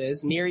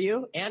businesses near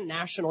you and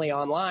nationally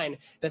online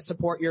that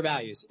support your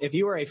values. If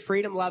you are a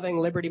freedom-loving,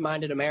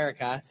 liberty-minded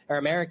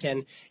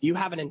American, you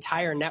have an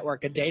entire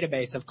network, a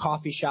database of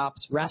coffee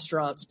shops,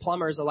 restaurants,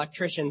 plumbers,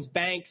 electricians,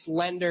 banks,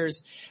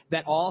 lenders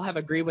that all have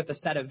agreed with a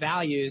set of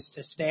values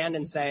to stand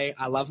and say,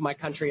 I love my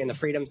country and the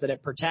freedoms that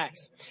it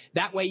protects.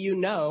 That way you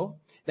know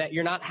that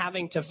you're not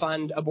having to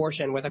fund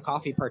abortion with a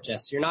coffee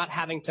purchase. You're not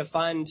having to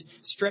fund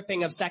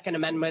stripping of Second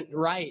Amendment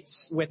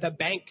rights with a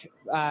bank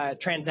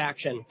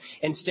transaction.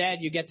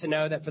 Instead, you get to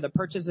know that for the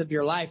purchase of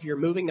your life, you're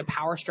moving the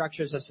power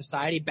structures of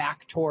society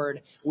back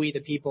toward we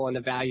the people and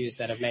the values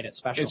that have made it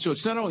special. And so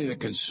it's not only the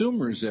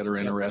consumers that are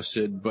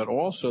interested, but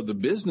also the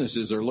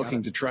businesses are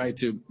looking to try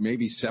to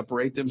maybe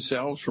separate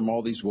themselves from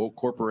all these woke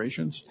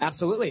corporations?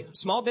 Absolutely.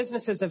 Small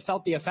businesses have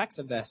felt the effects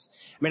of this.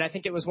 I mean, I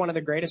think it was one of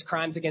the greatest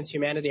crimes against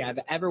humanity I've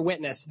ever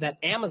witnessed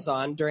that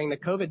Amazon during the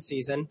COVID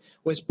season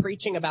was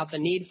preaching about the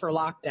need for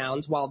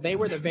lockdowns while they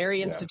were the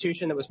very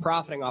institution that was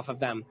profiting off of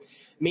them.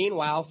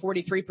 Meanwhile,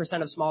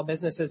 43% of small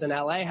businesses in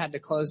LA had to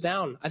close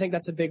down. I think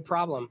that's a big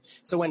problem.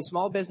 So when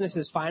small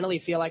businesses finally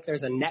feel like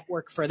there's a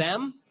network for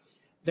them,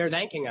 they're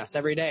thanking us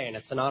every day, and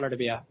it's an honor to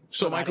be a.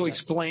 So, Michael,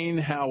 explain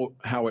how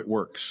it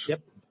works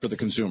for the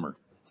consumer.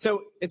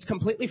 So it's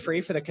completely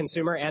free for the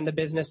consumer and the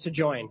business to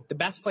join. The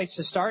best place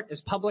to start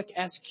is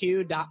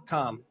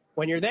publicsq.com.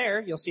 When you're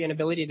there, you'll see an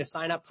ability to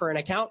sign up for an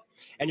account,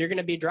 and you're going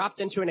to be dropped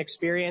into an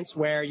experience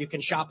where you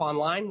can shop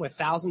online with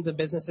thousands of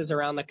businesses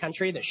around the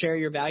country that share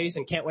your values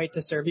and can't wait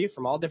to serve you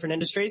from all different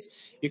industries.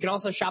 You can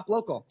also shop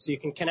local, so you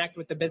can connect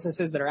with the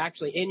businesses that are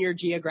actually in your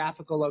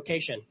geographical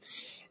location.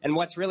 And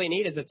what's really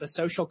neat is it's a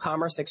social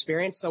commerce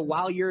experience. So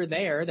while you're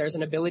there, there's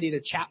an ability to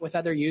chat with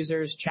other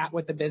users, chat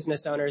with the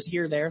business owners,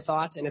 hear their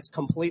thoughts, and it's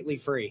completely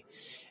free.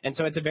 And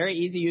so it's a very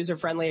easy,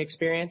 user-friendly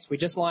experience. We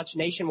just launched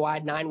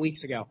nationwide 9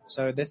 weeks ago.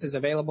 So this is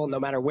available no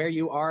matter where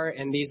you are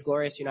in these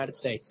glorious United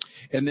States.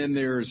 And then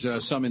there's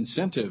some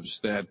incentives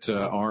that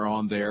are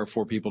on there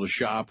for people to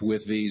shop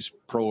with these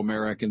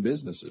pro-American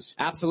businesses.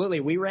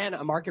 Absolutely. We ran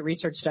a market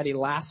research study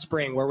last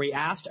spring where we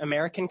asked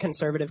American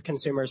conservative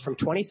consumers from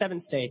 27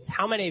 states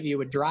how many of you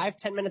would drive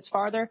 10 minutes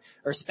farther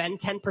or spend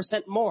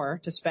 10% more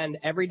to spend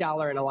every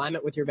dollar in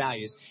alignment with your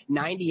values.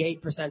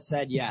 98%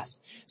 said yes.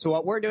 So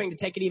what we're doing to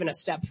take it even a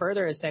step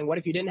further is saying, what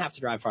if you didn't have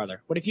to drive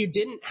farther? What if you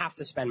didn't have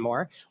to spend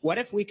more? What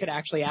if we could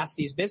actually ask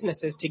these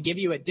businesses to give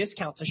you a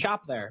discount to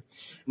shop there?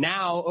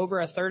 Now, over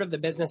a third of the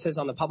businesses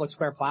on the Public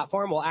Square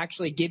platform will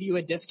actually give you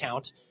a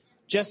discount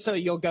just so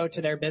you'll go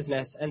to their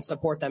business and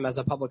support them as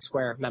a Public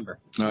Square member.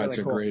 That's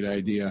a great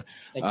idea.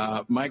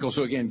 Michael,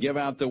 so again, give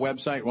out the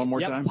website one more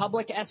time.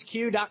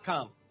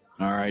 publicsq.com.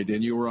 All right,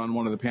 and you were on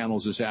one of the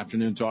panels this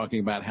afternoon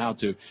talking about how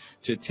to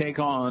take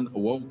on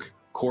woke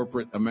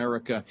corporate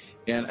America,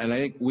 and I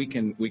think we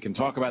can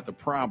talk about the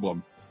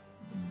problem,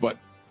 but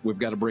we've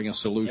got to bring a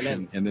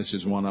solution, and this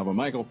is one of them.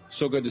 Michael,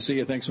 so good to see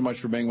you. Thanks so much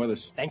for being with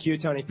us. Thank you,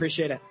 Tony.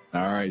 Appreciate it.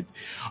 All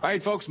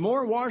right, folks,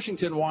 more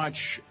Washington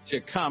Watch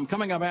to come.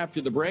 Coming up after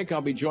the break,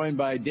 I'll be joined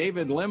by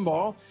David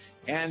Limbaugh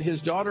and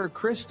his daughter,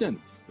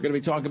 Kristen. We're going to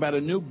be talking about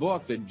a new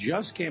book that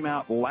just came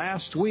out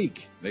last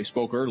week. They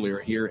spoke earlier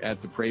here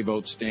at the Pray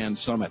Vote Stand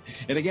Summit.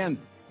 And again,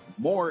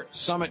 more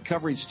summit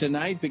coverage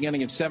tonight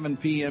beginning at 7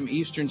 p.m.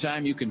 Eastern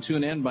Time. You can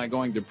tune in by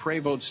going to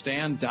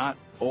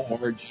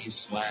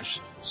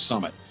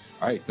prayvotestand.org/summit.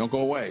 All right, don't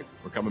go away.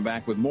 We're coming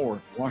back with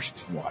more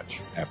Washington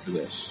Watch after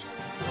this.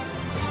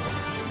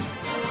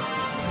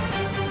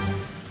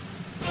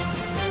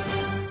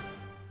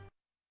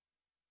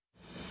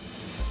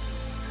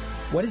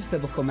 What is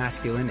biblical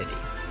masculinity?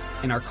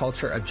 In our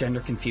culture of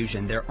gender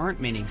confusion, there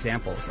aren't many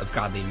examples of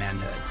godly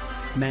manhood.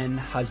 Men,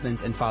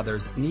 husbands, and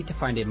fathers need to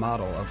find a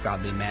model of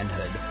godly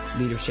manhood,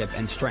 leadership,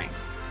 and strength.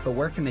 But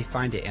where can they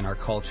find it in our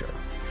culture?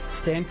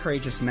 Stand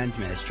Courageous Men's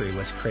Ministry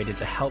was created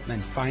to help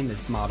men find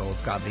this model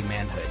of godly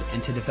manhood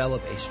and to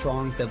develop a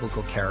strong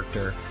biblical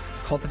character,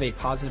 cultivate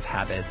positive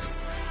habits,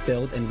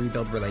 build and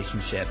rebuild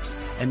relationships,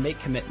 and make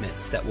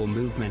commitments that will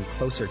move men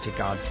closer to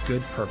God's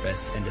good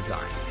purpose and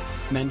design.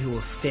 Men who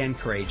will stand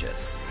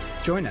courageous.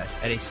 Join us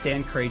at a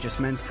Stand Courageous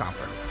Men's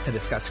Conference to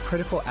discuss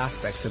critical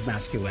aspects of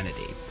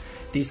masculinity.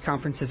 These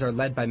conferences are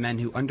led by men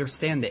who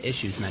understand the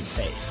issues men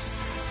face.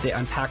 They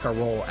unpack our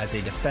role as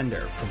a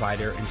defender,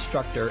 provider,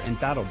 instructor, and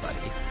battle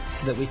buddy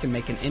so that we can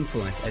make an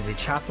influence as a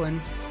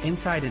chaplain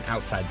inside and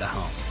outside the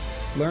home.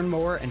 Learn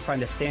more and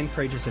find a Stand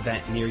Courageous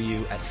event near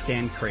you at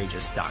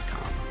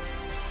standcourageous.com.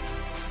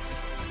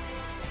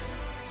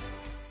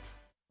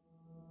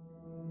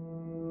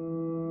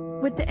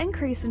 With the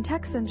increase in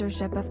text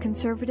censorship of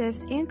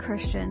conservatives and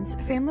Christians,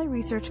 Family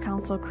Research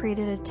Council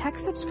created a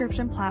text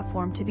subscription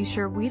platform to be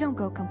sure we don't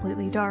go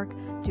completely dark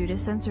due to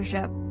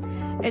censorship.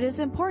 It is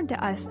important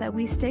to us that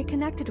we stay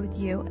connected with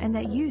you and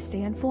that you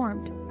stay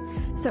informed.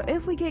 So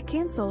if we get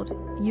canceled,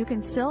 you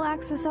can still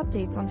access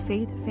updates on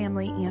faith,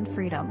 family, and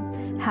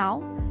freedom.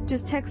 How?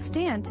 Just text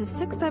STAND to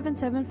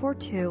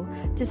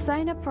 67742 to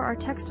sign up for our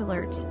text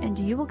alerts, and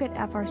you will get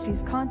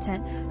FRC's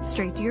content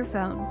straight to your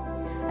phone.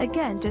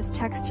 Again, just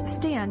text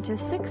STAND to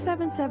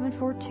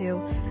 67742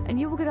 and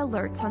you will get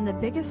alerts on the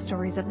biggest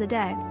stories of the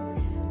day.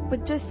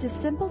 With just a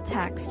simple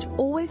text,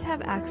 always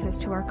have access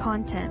to our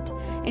content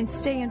and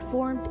stay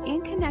informed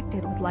and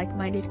connected with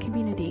like-minded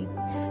community.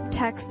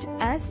 Text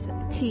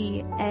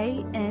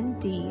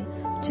STAND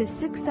to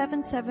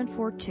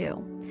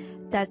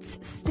 67742.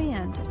 That's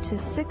STAND to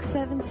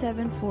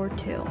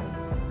 67742.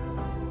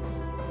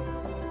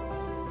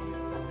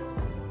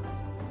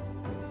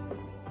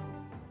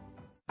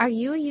 Are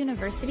you a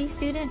university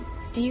student?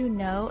 Do you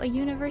know a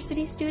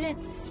university student,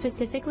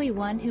 specifically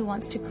one who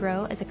wants to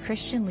grow as a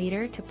Christian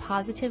leader to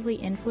positively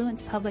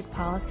influence public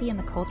policy and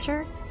the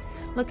culture?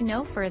 Look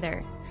no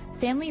further.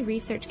 Family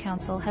Research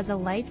Council has a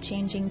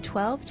life-changing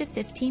 12 to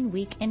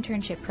 15-week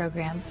internship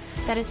program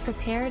that has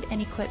prepared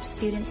and equipped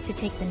students to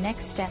take the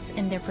next step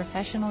in their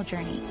professional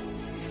journey.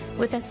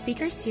 With a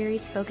speaker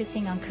series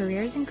focusing on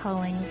careers and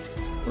callings,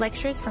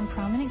 lectures from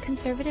prominent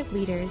conservative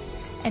leaders,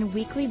 and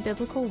weekly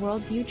biblical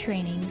worldview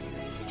training,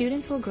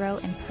 students will grow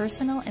in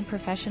personal and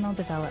professional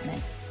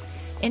development.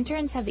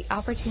 Interns have the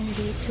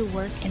opportunity to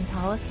work in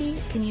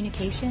policy,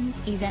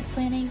 communications, event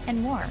planning,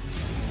 and more.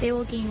 They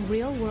will gain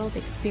real-world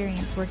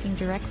experience working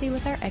directly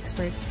with our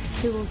experts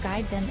who will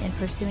guide them in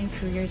pursuing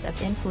careers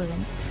of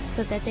influence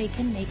so that they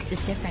can make a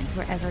difference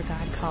wherever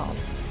God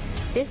calls.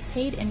 This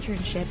paid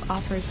internship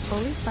offers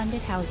fully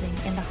funded housing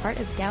in the heart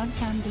of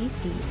downtown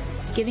D.C.,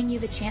 giving you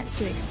the chance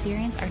to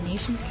experience our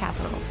nation's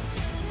capital.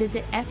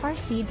 Visit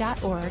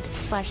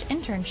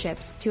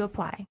frc.org/internships to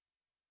apply.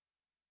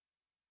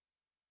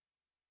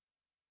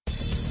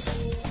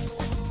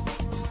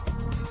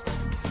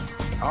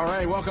 All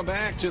right, welcome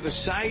back to the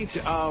site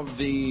of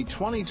the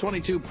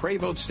 2022 Pray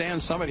Vote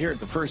Stand Summit here at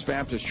the First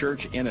Baptist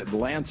Church in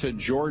Atlanta,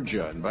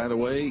 Georgia. And by the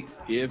way,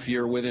 if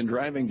you're within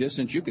driving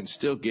distance, you can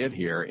still get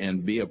here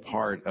and be a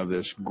part of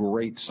this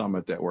great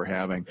summit that we're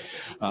having.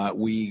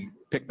 We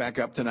pick back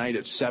up tonight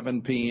at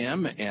 7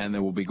 p.m., and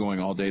then we'll be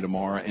going all day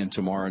tomorrow and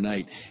tomorrow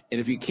night.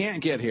 And if you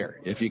can't get here,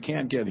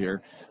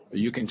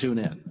 you can tune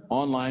in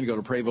online. Go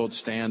to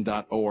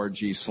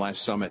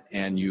prayvotestand.org/summit,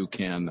 and you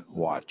can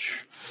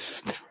watch.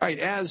 All right,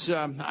 as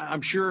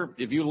I'm sure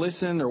if you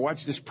listen or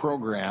watch this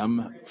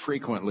program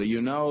frequently,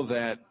 you know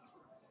that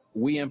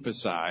we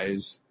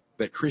emphasize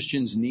that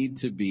Christians need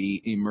to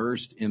be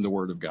immersed in the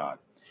Word of God.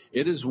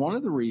 It is one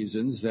of the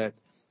reasons that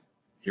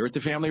here at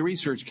the Family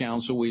Research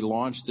Council, we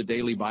launched the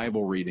daily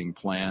Bible reading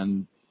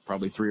plan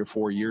probably 3 or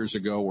 4 years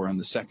ago. We're on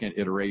the second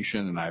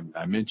iteration, and I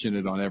mention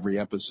it on every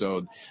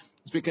episode.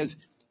 It's because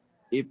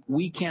if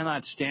we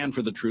cannot stand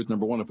for the truth,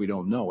 number one, if we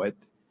don't know it,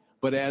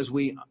 but as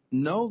we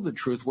know the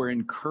truth, we're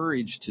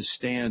encouraged to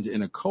stand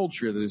in a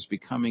culture that is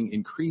becoming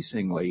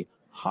increasingly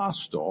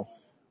hostile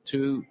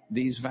to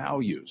these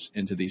values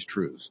and to these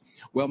truths.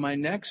 Well, my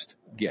next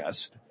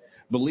guest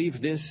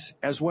believed this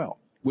as well,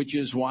 which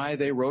is why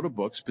they wrote a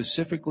book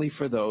specifically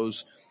for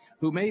those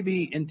who may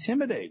be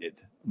intimidated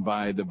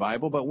by the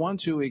Bible, but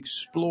want to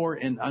explore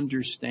and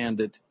understand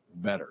it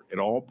better. It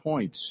all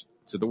points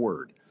to the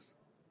Word.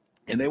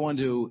 And they want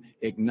to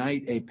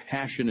ignite a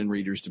passion in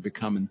readers to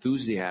become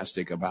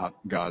enthusiastic about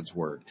God's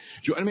Word.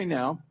 Joining me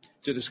now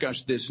to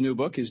discuss this new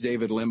book is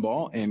David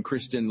Limbaugh and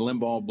Kristen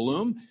Limbaugh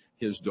Bloom,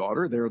 his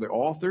daughter. They're the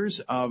authors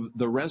of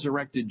The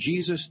Resurrected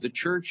Jesus, the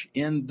Church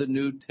in the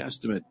New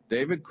Testament.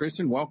 David,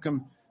 Kristen,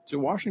 welcome to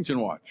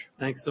Washington Watch.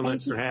 Thanks so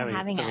much for having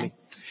us, Tony.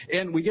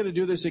 And we get to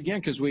do this again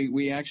because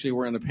we actually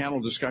were in a panel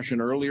discussion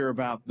earlier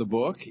about the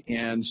book.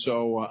 And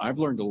so I've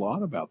learned a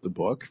lot about the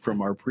book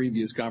from our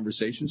previous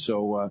conversation.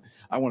 So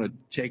I want to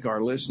take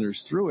our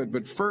listeners through it.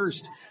 But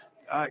first,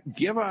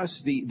 give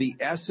us the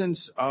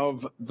essence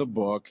of the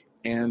book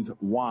and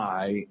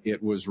why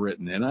it was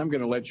written. And I'm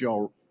going to let you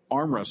all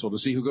arm wrestle to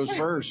see who goes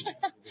first.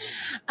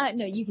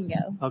 No, you can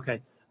go.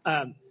 Okay.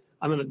 I'm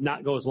going to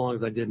not go as long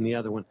as I did in the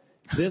other one.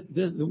 This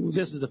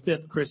is the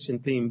fifth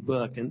Christian-themed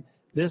book, and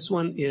this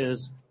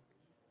covers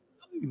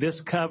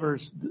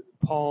the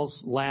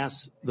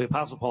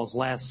Apostle Paul's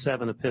last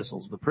 7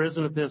 epistles, the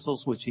prison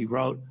epistles, which he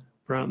wrote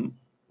from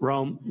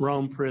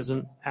Rome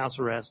prison, house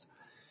arrest,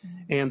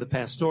 and the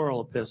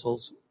pastoral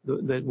epistles,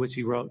 which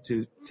he wrote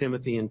to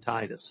Timothy and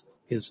Titus,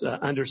 his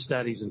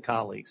understudies and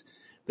colleagues.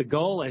 The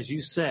goal, as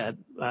you said,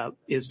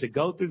 is to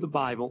go through the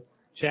Bible,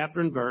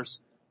 chapter and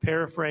verse,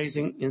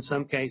 paraphrasing in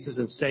some cases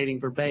and stating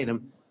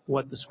verbatim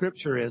what the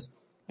Scripture is,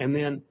 and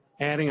then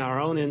adding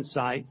our own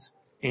insights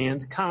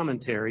and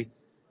commentary.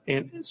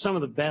 And some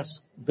of the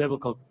best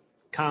biblical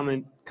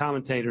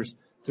commentators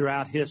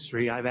throughout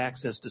history, I have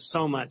access to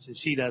so much, and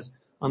she does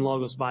on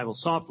Logos Bible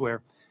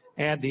software,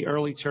 add the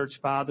early church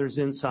fathers'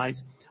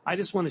 insights. I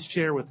just want to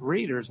share with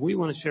readers, we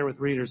want to share with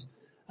readers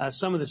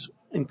some of this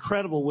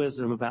incredible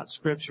wisdom about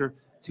Scripture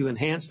to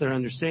enhance their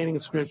understanding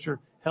of Scripture,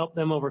 help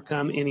them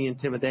overcome any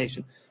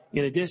intimidation.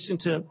 In addition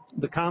to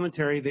the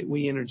commentary that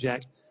we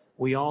interject,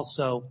 we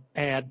also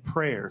add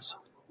prayers,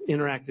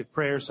 interactive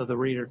prayers, so the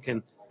reader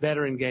can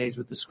better engage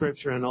with the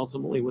Scripture and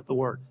ultimately with the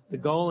Word. The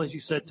goal, as you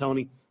said,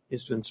 Tony,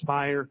 is to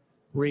inspire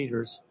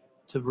readers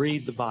to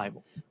read the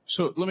Bible.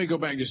 So let me go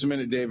back just a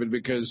minute, David,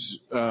 because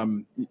I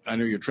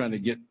know you're trying to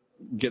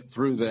get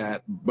through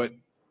that, but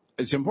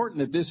it's important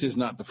that this is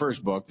not the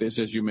first book. This,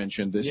 as you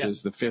mentioned, this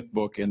is the fifth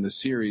book in the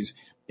series.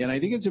 And I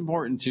think it's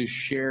important to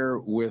share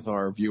with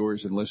our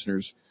viewers and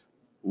listeners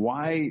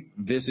why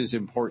this is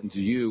important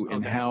to you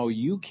and how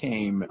you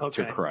came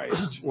to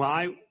Christ.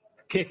 Well,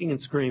 kicking and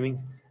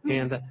screaming,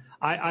 and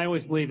I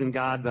always believed in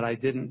God, but I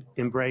didn't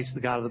embrace the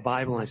God of the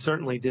Bible, and I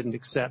certainly didn't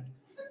accept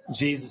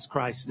Jesus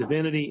Christ's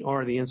divinity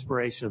or the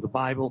inspiration of the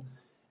Bible,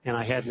 and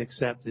I hadn't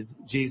accepted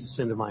Jesus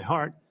into my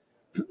heart,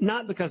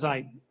 not because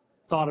I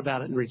thought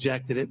about it and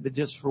rejected it, but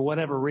just for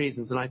whatever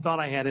reasons. And I thought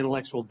I had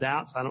intellectual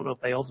doubts. I don't know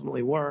if they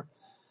ultimately were.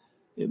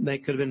 They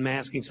could have been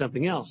masking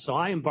something else. So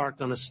I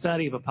embarked on a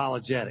study of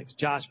apologetics,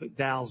 Josh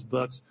McDowell's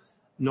books,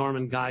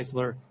 Norman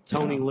Geisler,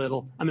 Tony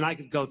Little. I mean, I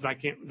could go through,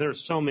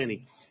 there's so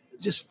many.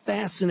 It just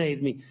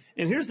fascinated me.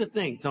 And here's the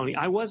thing, Tony,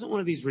 I wasn't one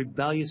of these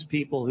rebellious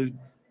people who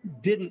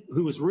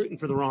was rooting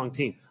for the wrong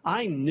team.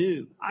 I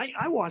knew.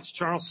 I watched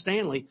Charles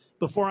Stanley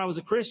before I was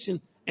a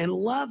Christian and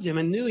loved him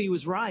and knew he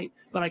was right,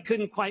 but I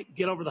couldn't quite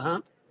get over the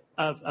hump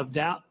of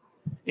doubt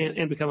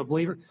and become a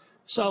believer.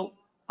 So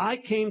I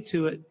came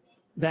to it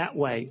that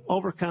way,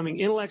 overcoming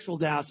intellectual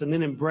doubts and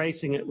then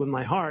embracing it with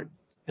my heart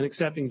and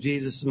accepting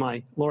Jesus as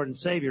my Lord and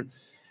Savior.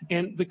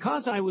 And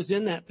because I was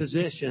in that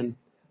position,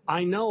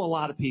 I know a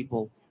lot of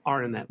people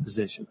are in that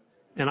position.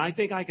 And I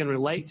think I can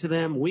relate to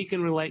them. We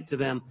can relate to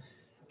them.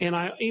 And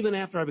even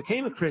after I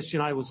became a Christian,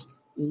 I was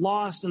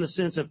lost in the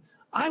sense of,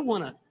 I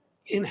want to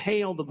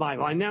inhale the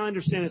Bible. I now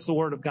understand it's the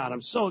Word of God.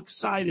 I'm so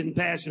excited and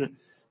passionate.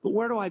 But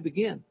where do I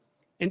begin?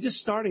 And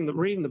just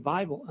reading the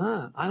Bible,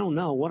 I don't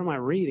know. What am I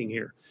reading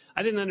here?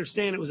 I didn't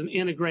understand it was an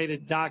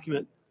integrated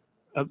document,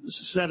 a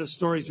set of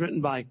stories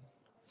written by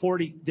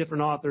 40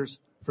 different authors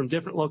from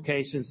different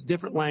locations,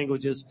 different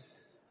languages,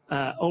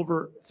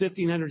 over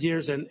 1,500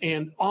 years,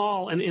 and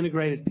all an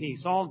integrated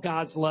piece, all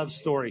God's love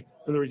story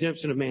from the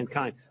redemption of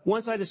mankind.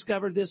 Once I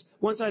discovered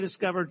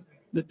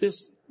that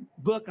this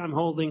book I'm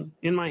holding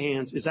in my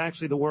hands is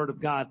actually the Word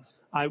of God,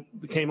 I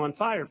became on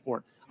fire for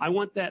it. I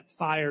want that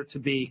fire to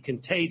be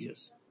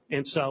contagious.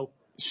 And so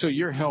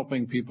you're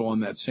helping people on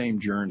that same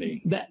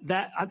journey.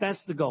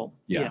 That's the goal.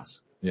 Yeah.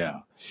 Yes. Yeah.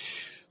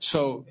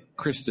 So,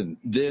 Kristen,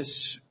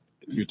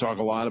 you talk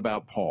a lot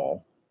about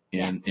Paul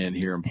in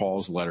here in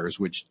Paul's letters,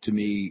 which to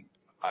me,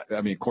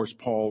 I mean, of course,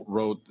 Paul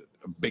wrote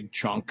a big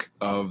chunk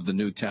of the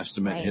New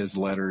Testament, his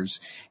letters,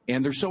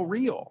 and they're so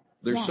real.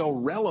 They're so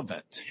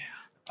relevant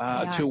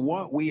to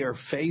what we are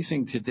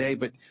facing today.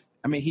 But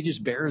I mean, he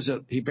just bears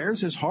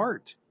his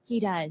heart. He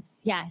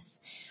does.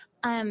 Yes.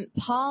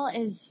 Paul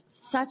is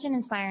such an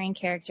inspiring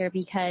character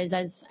because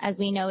as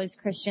we know as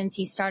Christians,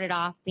 he started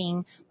off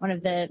being one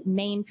of the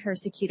main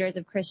persecutors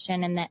of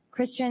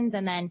Christians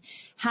and then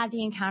had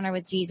the encounter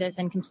with Jesus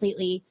and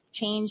completely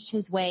changed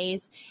his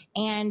ways.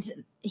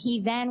 And he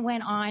then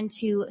went on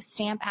to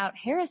stamp out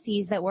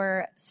heresies that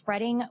were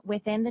spreading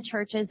within the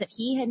churches that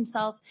he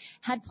himself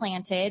had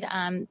planted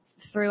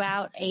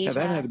throughout Asia. Yeah,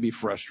 that had to be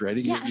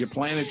frustrating. Yeah. You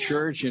plant a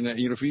church, and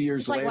a few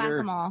years later,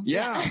 whack-a-mole.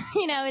 Yeah.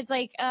 It's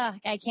like,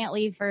 I can't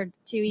leave for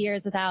 2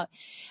 years without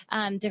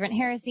different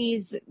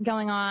heresies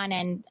going on,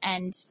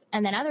 and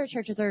then other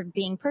churches are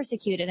being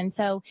persecuted, and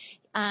so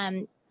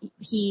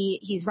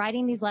he's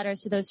writing these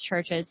letters to those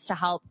churches to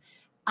help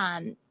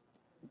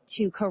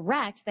to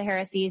correct the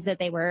heresies that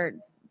they were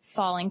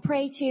falling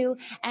prey to.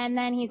 And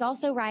then he's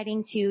also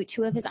writing to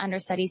two of his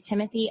understudies,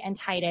 Timothy and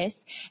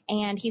Titus,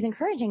 and he's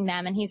encouraging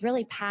them, and he's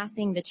really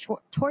passing the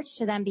torch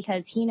to them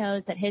because he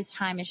knows that his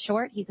time is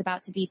short. He's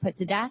about to be put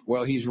to death.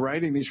 Well, he's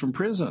writing these from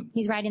prison.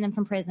 He's writing them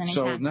from prison.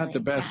 So exactly. Not the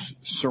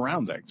best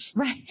surroundings.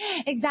 Right.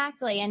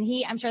 Exactly. And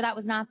I'm sure that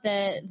was not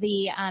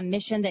the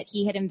mission that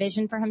he had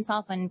envisioned for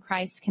himself when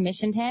Christ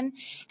commissioned him.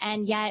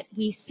 And yet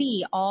we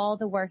see all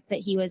the work that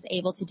he was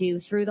able to do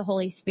through the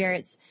Holy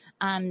Spirit's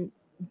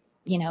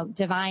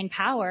divine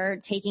power,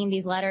 taking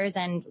these letters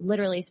and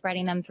literally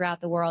spreading them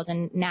throughout the world.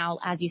 And now,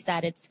 as you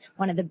said, it's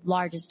one of the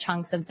largest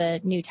chunks of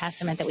the New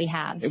Testament that we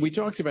have. And we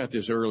talked about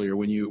this earlier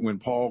when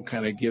Paul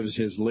kind of gives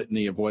his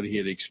litany of what he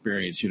had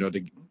experienced,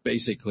 to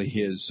basically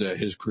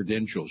his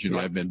credentials.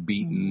 I've been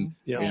beaten,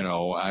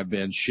 I've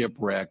been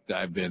shipwrecked,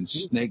 I've been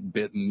snake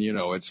bitten,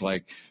 it's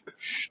like,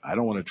 I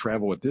don't want to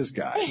travel with this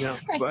guy. Yeah.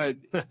 But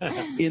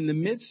in the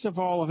midst of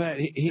all of that,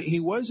 he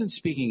wasn't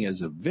speaking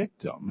as a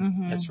victim.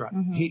 Mm-hmm. That's right.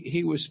 Mm-hmm.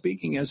 He was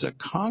speaking as a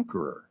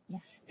conqueror.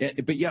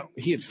 Yes. But yet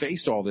he had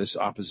faced all this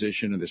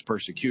opposition and this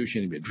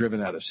persecution. He'd been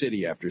driven out of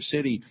city after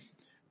city.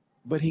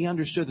 But he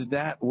understood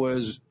that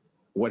was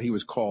what he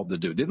was called to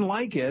do. Didn't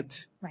like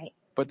it. Right.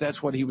 But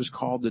that's what he was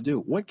called to do.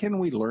 What can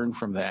we learn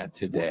from that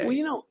today?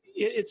 Well,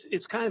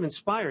 it's kind of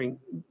inspiring.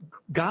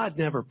 God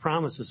never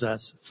promises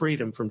us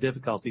freedom from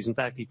difficulties. In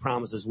fact, he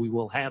promises we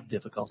will have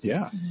difficulties.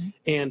 Yeah. Mm-hmm.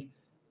 And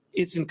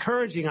it's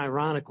encouraging,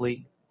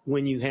 ironically,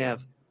 when you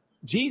have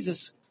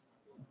Jesus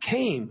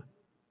came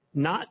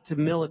not to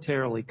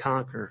militarily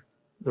conquer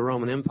the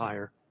Roman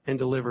Empire and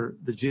deliver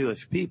the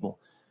Jewish people,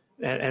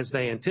 as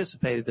they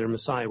anticipated their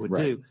Messiah would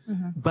do,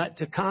 but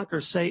to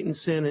conquer Satan,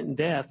 sin, and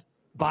death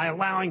by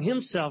allowing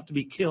himself to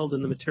be killed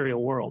in the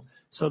material world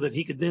so that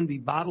he could then be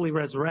bodily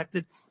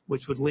resurrected,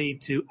 which would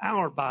lead to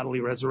our bodily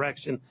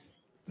resurrection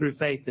through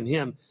faith in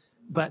him.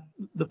 But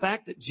the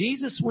fact that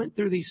Jesus went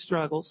through these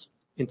struggles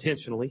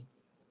intentionally,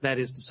 that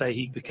is to say,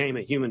 he became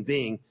a human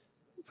being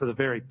for the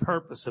very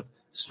purpose of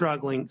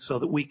struggling so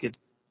that we could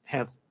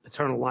have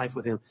eternal life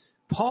with him.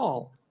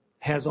 Paul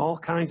has all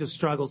kinds of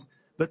struggles,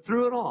 but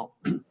through it all,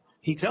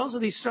 he tells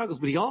of these struggles,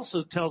 but he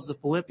also tells the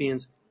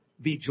Philippians,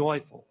 be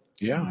joyful.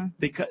 Yeah.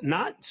 Because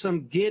not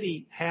some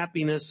giddy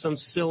happiness, some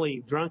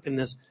silly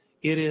drunkenness.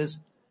 It is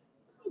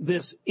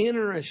this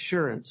inner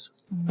assurance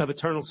of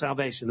eternal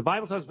salvation. The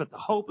Bible talks about the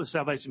hope of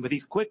salvation, but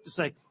he's quick to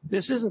say,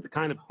 this isn't the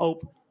kind of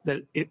hope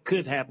that it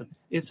could happen.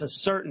 It's a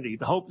certainty.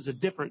 The hope is a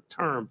different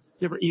term,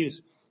 different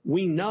use.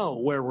 We know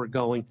where we're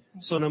going,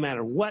 so no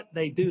matter what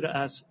they do to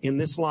us in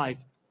this life,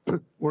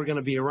 we're going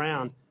to be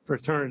around for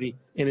eternity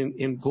and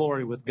in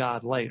glory with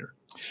God later.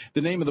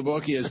 The name of the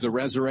book is The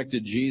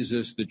Resurrected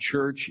Jesus, the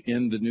Church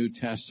in the New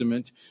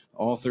Testament.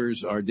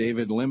 Authors are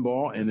David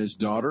Limbaugh and his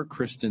daughter,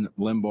 Kristen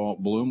Limbaugh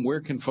Bloom. Where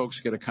can folks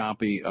get a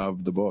copy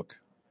of the book?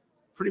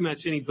 Pretty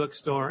much any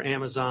bookstore,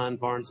 Amazon,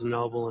 Barnes &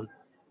 Noble, and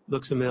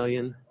Books A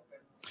Million.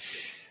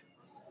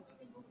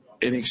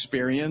 An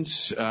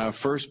experience,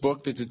 first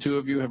book that the two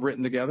of you have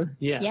written together?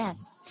 Yes.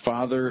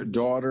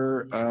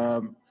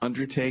 Father-daughter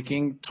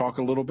undertaking. Talk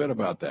a little bit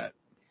about that.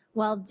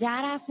 Well,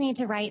 Dad asked me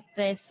to write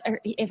this, or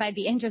if I'd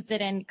be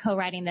interested in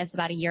co-writing this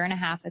about 1.5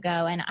 years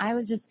ago, and I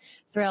was just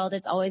thrilled.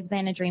 It's always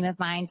been a dream of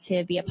mine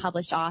to be a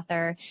published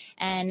author,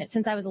 and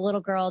since I was a little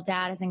girl,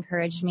 Dad has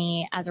encouraged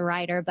me as a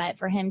writer, but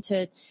for him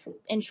to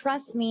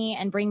entrust me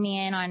and bring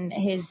me in on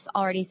his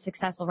already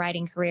successful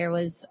writing career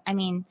was,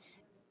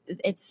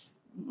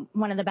 it's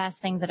one of the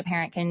best things that a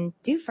parent can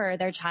do for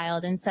their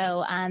child. And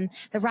so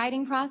the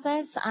writing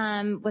process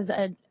was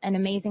an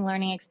amazing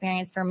learning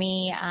experience for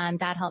me.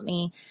 Dad helped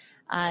me,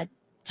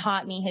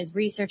 taught me his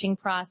researching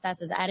process,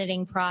 his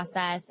editing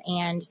process,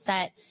 and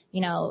set,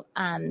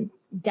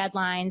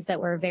 deadlines that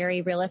were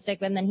very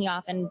realistic. And then he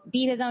often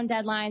beat his own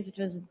deadlines, which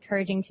was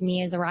encouraging to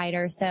me as a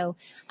writer. So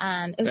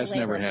it was That's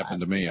never happened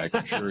to me, I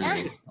can assure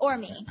you. Or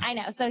me, I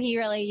know. So he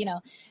really,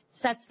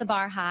 sets the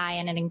bar high,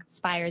 and it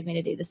inspires me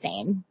to do the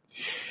same.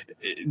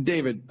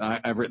 David,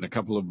 I've written a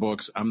couple of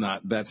books.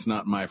 That's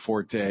not my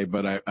forte,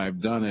 but I've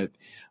done it.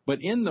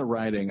 But in the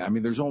writing,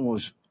 there's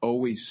almost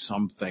always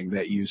something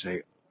that you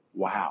say,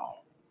 wow.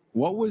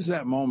 What was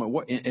that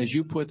moment? As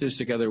you put this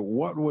together,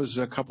 what was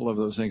a couple of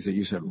those things that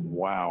you said,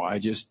 wow, I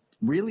just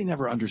really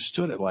never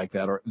understood it like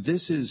that, or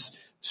this is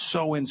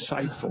so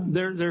insightful?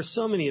 There's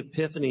so many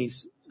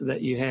epiphanies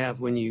that you have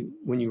when you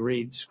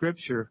read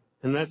Scripture,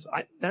 and that's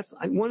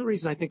one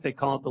reason I think they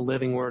call it the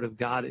living Word of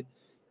God.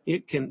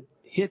 It can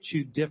hit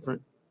you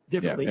differently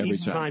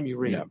each time you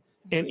read,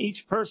 and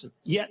each person.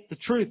 Yet the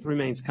truth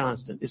remains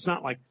constant. It's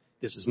not like,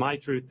 this is my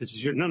truth, this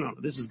is your, no,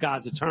 this is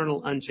God's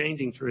eternal,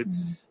 unchanging truth.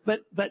 Mm-hmm.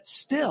 But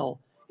still,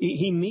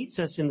 he meets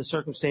us in the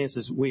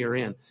circumstances we are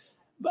in.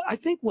 But I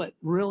think what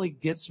really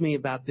gets me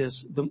about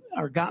this,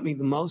 or got me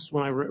the most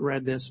when I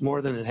read this,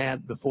 more than it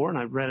had before, and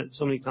I've read it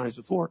so many times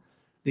before,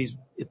 these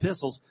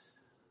epistles,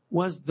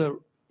 was the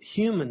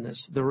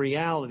humanness, the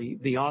reality,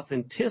 the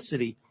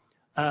authenticity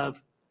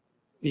of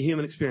the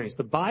human experience.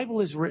 The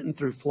Bible is written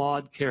through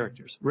flawed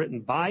characters, written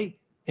by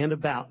and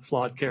about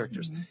flawed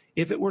characters. Mm-hmm.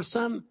 If it were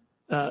some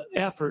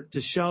effort to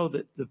show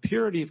that the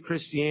purity of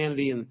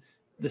Christianity and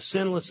the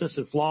sinlessness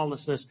and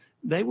flawlessness,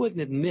 they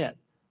wouldn't admit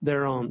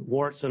their own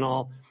warts and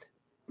all.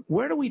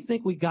 Where do we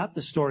think we got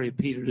the story of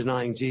Peter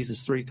denying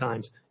Jesus 3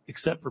 times,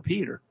 except for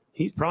Peter?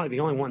 He's probably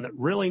the only one that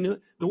really knew,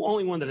 the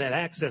only one that had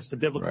access to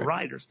biblical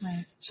writers.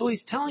 Right. So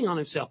he's telling on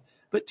himself.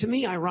 But to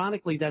me,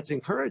 ironically, that's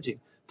encouraging.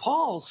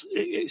 Paul's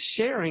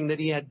sharing that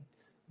he had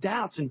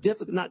doubts and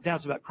not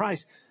doubts about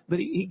Christ, but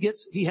he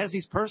has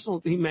these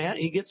personal,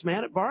 he gets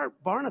mad at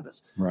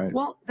Barnabas. Right.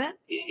 Well, that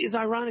is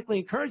ironically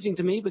encouraging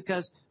to me,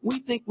 because we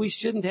think we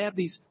shouldn't have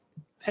these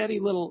petty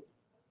little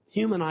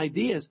human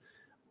ideas.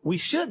 We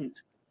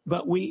shouldn't,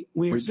 but we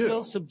are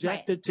still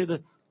subjected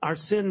to our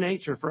sin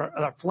nature for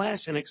our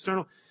flesh and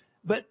external.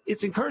 But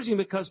it's encouraging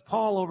because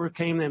Paul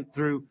overcame them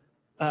through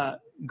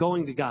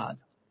going to God,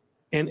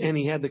 and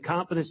he had the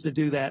confidence to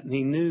do that, and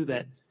he knew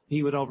that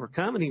he would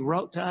overcome, and he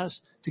wrote to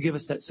us to give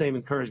us that same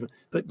encouragement.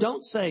 But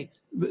don't think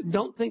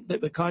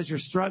that because you're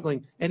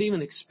struggling and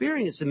even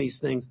experiencing these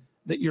things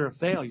that you're a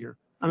failure.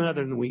 Other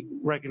than we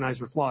recognize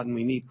we're flawed and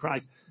we need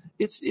Christ.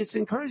 It's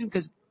encouraging,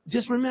 because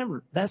just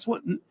remember, that's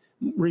what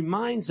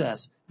reminds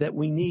us that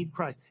we need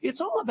Christ.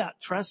 It's all about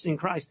trusting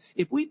Christ.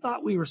 If we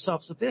thought we were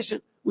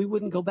self-sufficient, we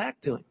wouldn't go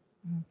back to him.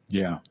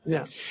 Yeah.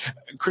 Yeah.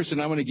 Kristen,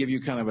 I want to give you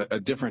kind of a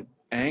different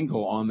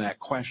angle on that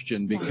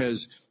question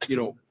because,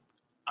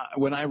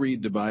 when I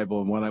read the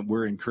Bible and what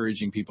we're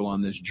encouraging people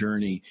on this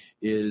journey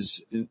is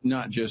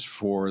not just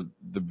for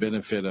the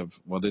benefit of,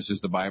 well, this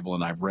is the Bible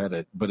and I've read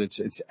it, but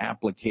it's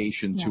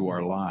application to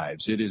our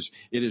lives. It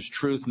is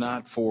truth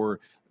not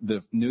for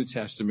the New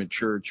Testament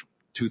church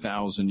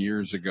 2,000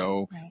 years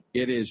ago. Right.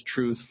 It is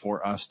truth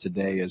for us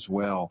today as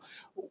well.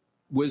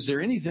 Was there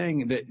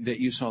anything that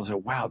you saw and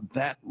said, wow,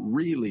 that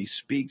really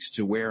speaks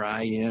to where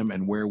I am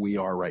and where we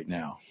are right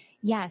now?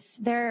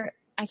 Yes,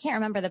 I can't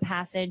remember the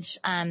passage,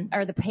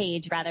 or the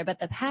page rather, but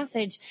the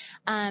passage,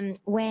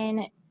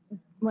 when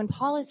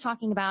Paul is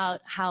talking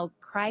about how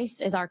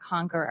Christ is our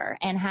conqueror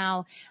and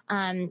how,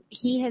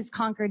 he has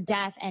conquered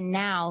death and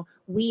now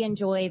we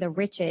enjoy the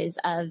riches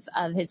of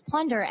his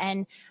plunder.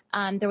 And,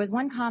 there was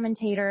one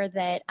commentator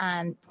that,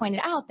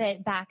 pointed out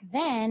that back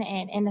then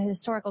in the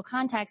historical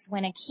context,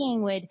 when a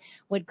king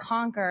would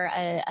conquer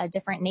a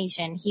different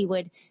nation, he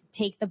would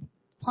take the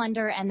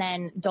plunder and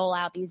then dole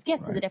out these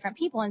gifts to the different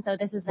people. And so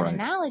this is an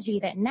analogy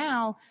that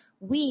now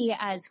we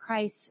as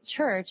Christ's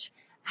church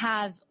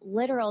have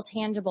literal,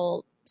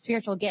 tangible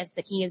spiritual gifts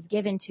that he has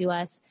given to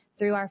us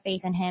through our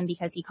faith in him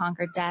because he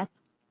conquered death.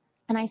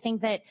 And I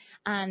think that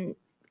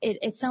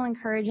it's so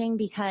encouraging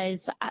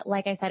because,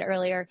 like I said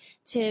earlier,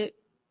 to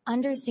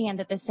understand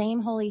that the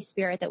same Holy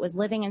Spirit that was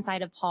living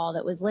inside of Paul,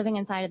 that was living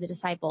inside of the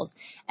disciples,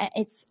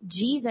 it's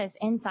Jesus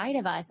inside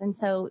of us. And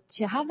so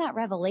to have that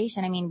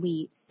revelation, I mean,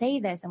 we say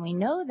this and we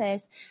know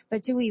this,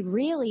 but do we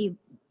really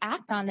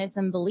act on this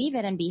and believe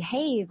it and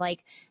behave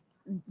like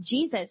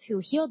Jesus, who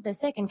healed the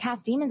sick and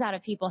cast demons out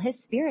of people? His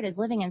Spirit is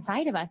living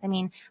inside of us. I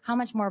mean, how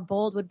much more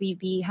bold would we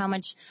be? How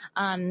much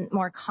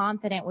more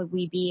confident would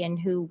we be in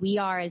who we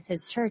are as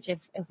his church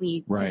if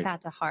we took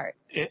that to heart?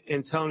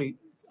 And Tony,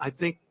 I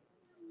think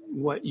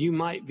what you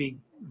might be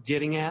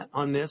getting at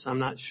on this, I'm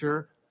not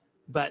sure,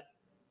 but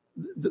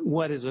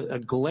what is a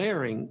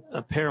glaring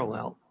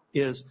parallel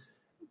is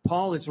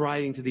Paul is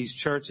writing to these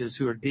churches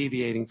who are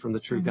deviating from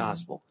the true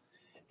gospel.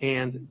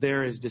 And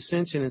there is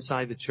dissension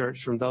inside the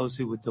church from those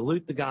who would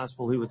dilute the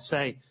gospel, who would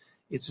say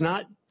it's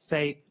not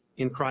faith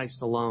in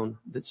Christ alone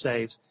that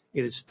saves.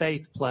 It is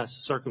faith plus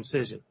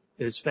circumcision.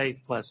 It is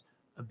faith plus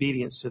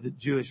obedience to the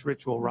Jewish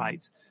ritual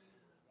rites.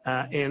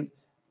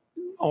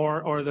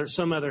 Or there's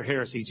some other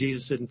heresy.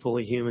 Jesus isn't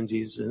fully human.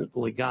 Jesus isn't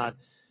fully God.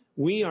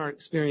 We are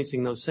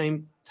experiencing those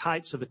same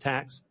types of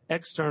attacks,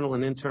 external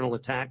and internal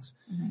attacks,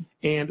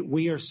 and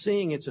we are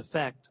seeing its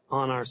effect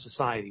on our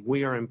society.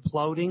 We are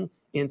imploding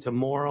into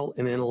moral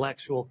and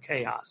intellectual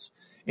chaos.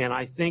 And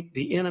I think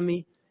the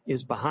enemy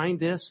is behind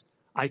this.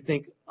 I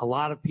think a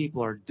lot of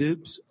people are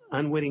dupes,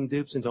 unwitting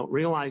dupes, and don't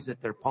realize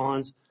that they're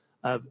pawns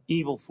of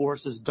evil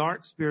forces,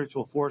 dark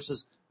spiritual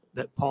forces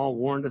that Paul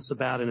warned us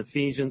about in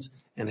Ephesians,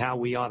 and how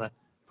we ought to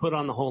put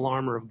on the whole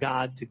armor of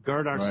God to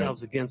gird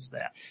ourselves against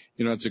that.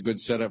 It's a good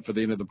setup for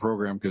the end of the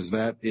program, because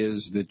that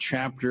is the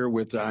chapter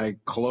with I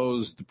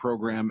close the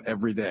program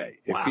every day.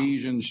 Wow.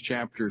 Ephesians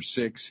chapter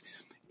 6.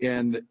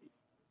 And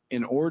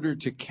in order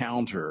to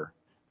counter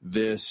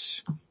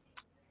this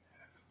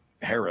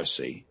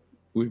heresy,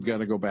 we've got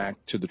to go back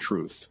to the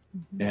truth.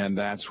 And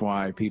that's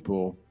why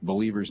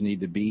believers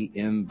need to be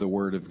in the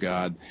Word of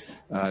God.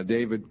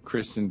 David,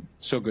 Kristen,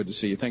 so good to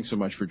see you. Thanks so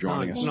much for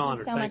joining us. Thank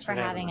you so much for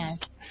having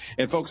us.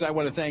 And folks, I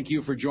want to thank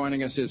you for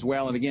joining us as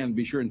well. And again,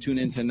 be sure and tune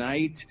in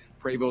tonight,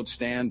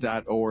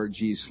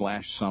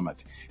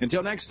 PrayVoteStand.org/summit.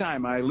 Until next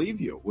time, I leave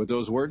you with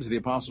those words of the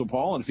Apostle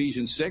Paul in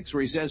Ephesians 6,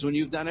 where he says, when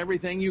you've done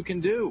everything you can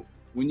do,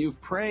 when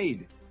you've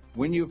prayed,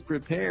 when you've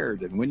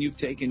prepared, and when you've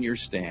taken your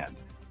stand,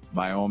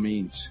 by all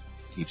means,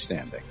 keep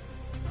standing.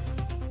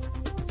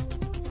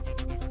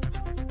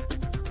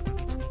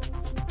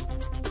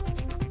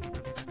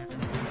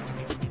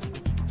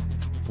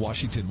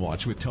 Washington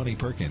Watch with Tony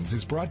Perkins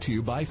is brought to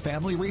you by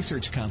Family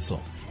Research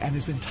Council and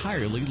is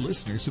entirely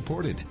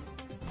listener-supported.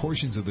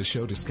 Portions of the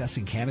show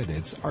discussing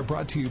candidates are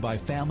brought to you by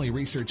Family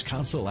Research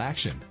Council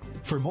Action.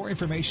 For more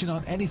information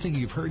on anything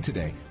you've heard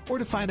today, or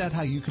to find out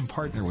how you can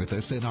partner with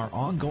us in our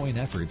ongoing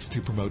efforts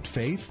to promote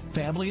faith,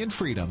 family, and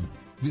freedom,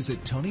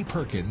 visit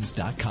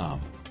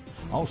TonyPerkins.com.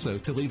 Also,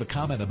 to leave a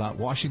comment about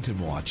Washington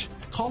Watch,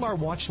 call our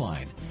watch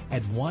line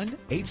at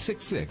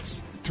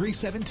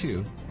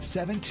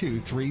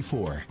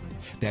 1-866-372-7234.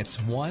 That's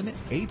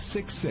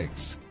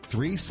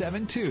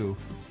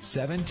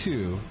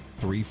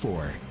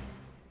 1-866-372-7234.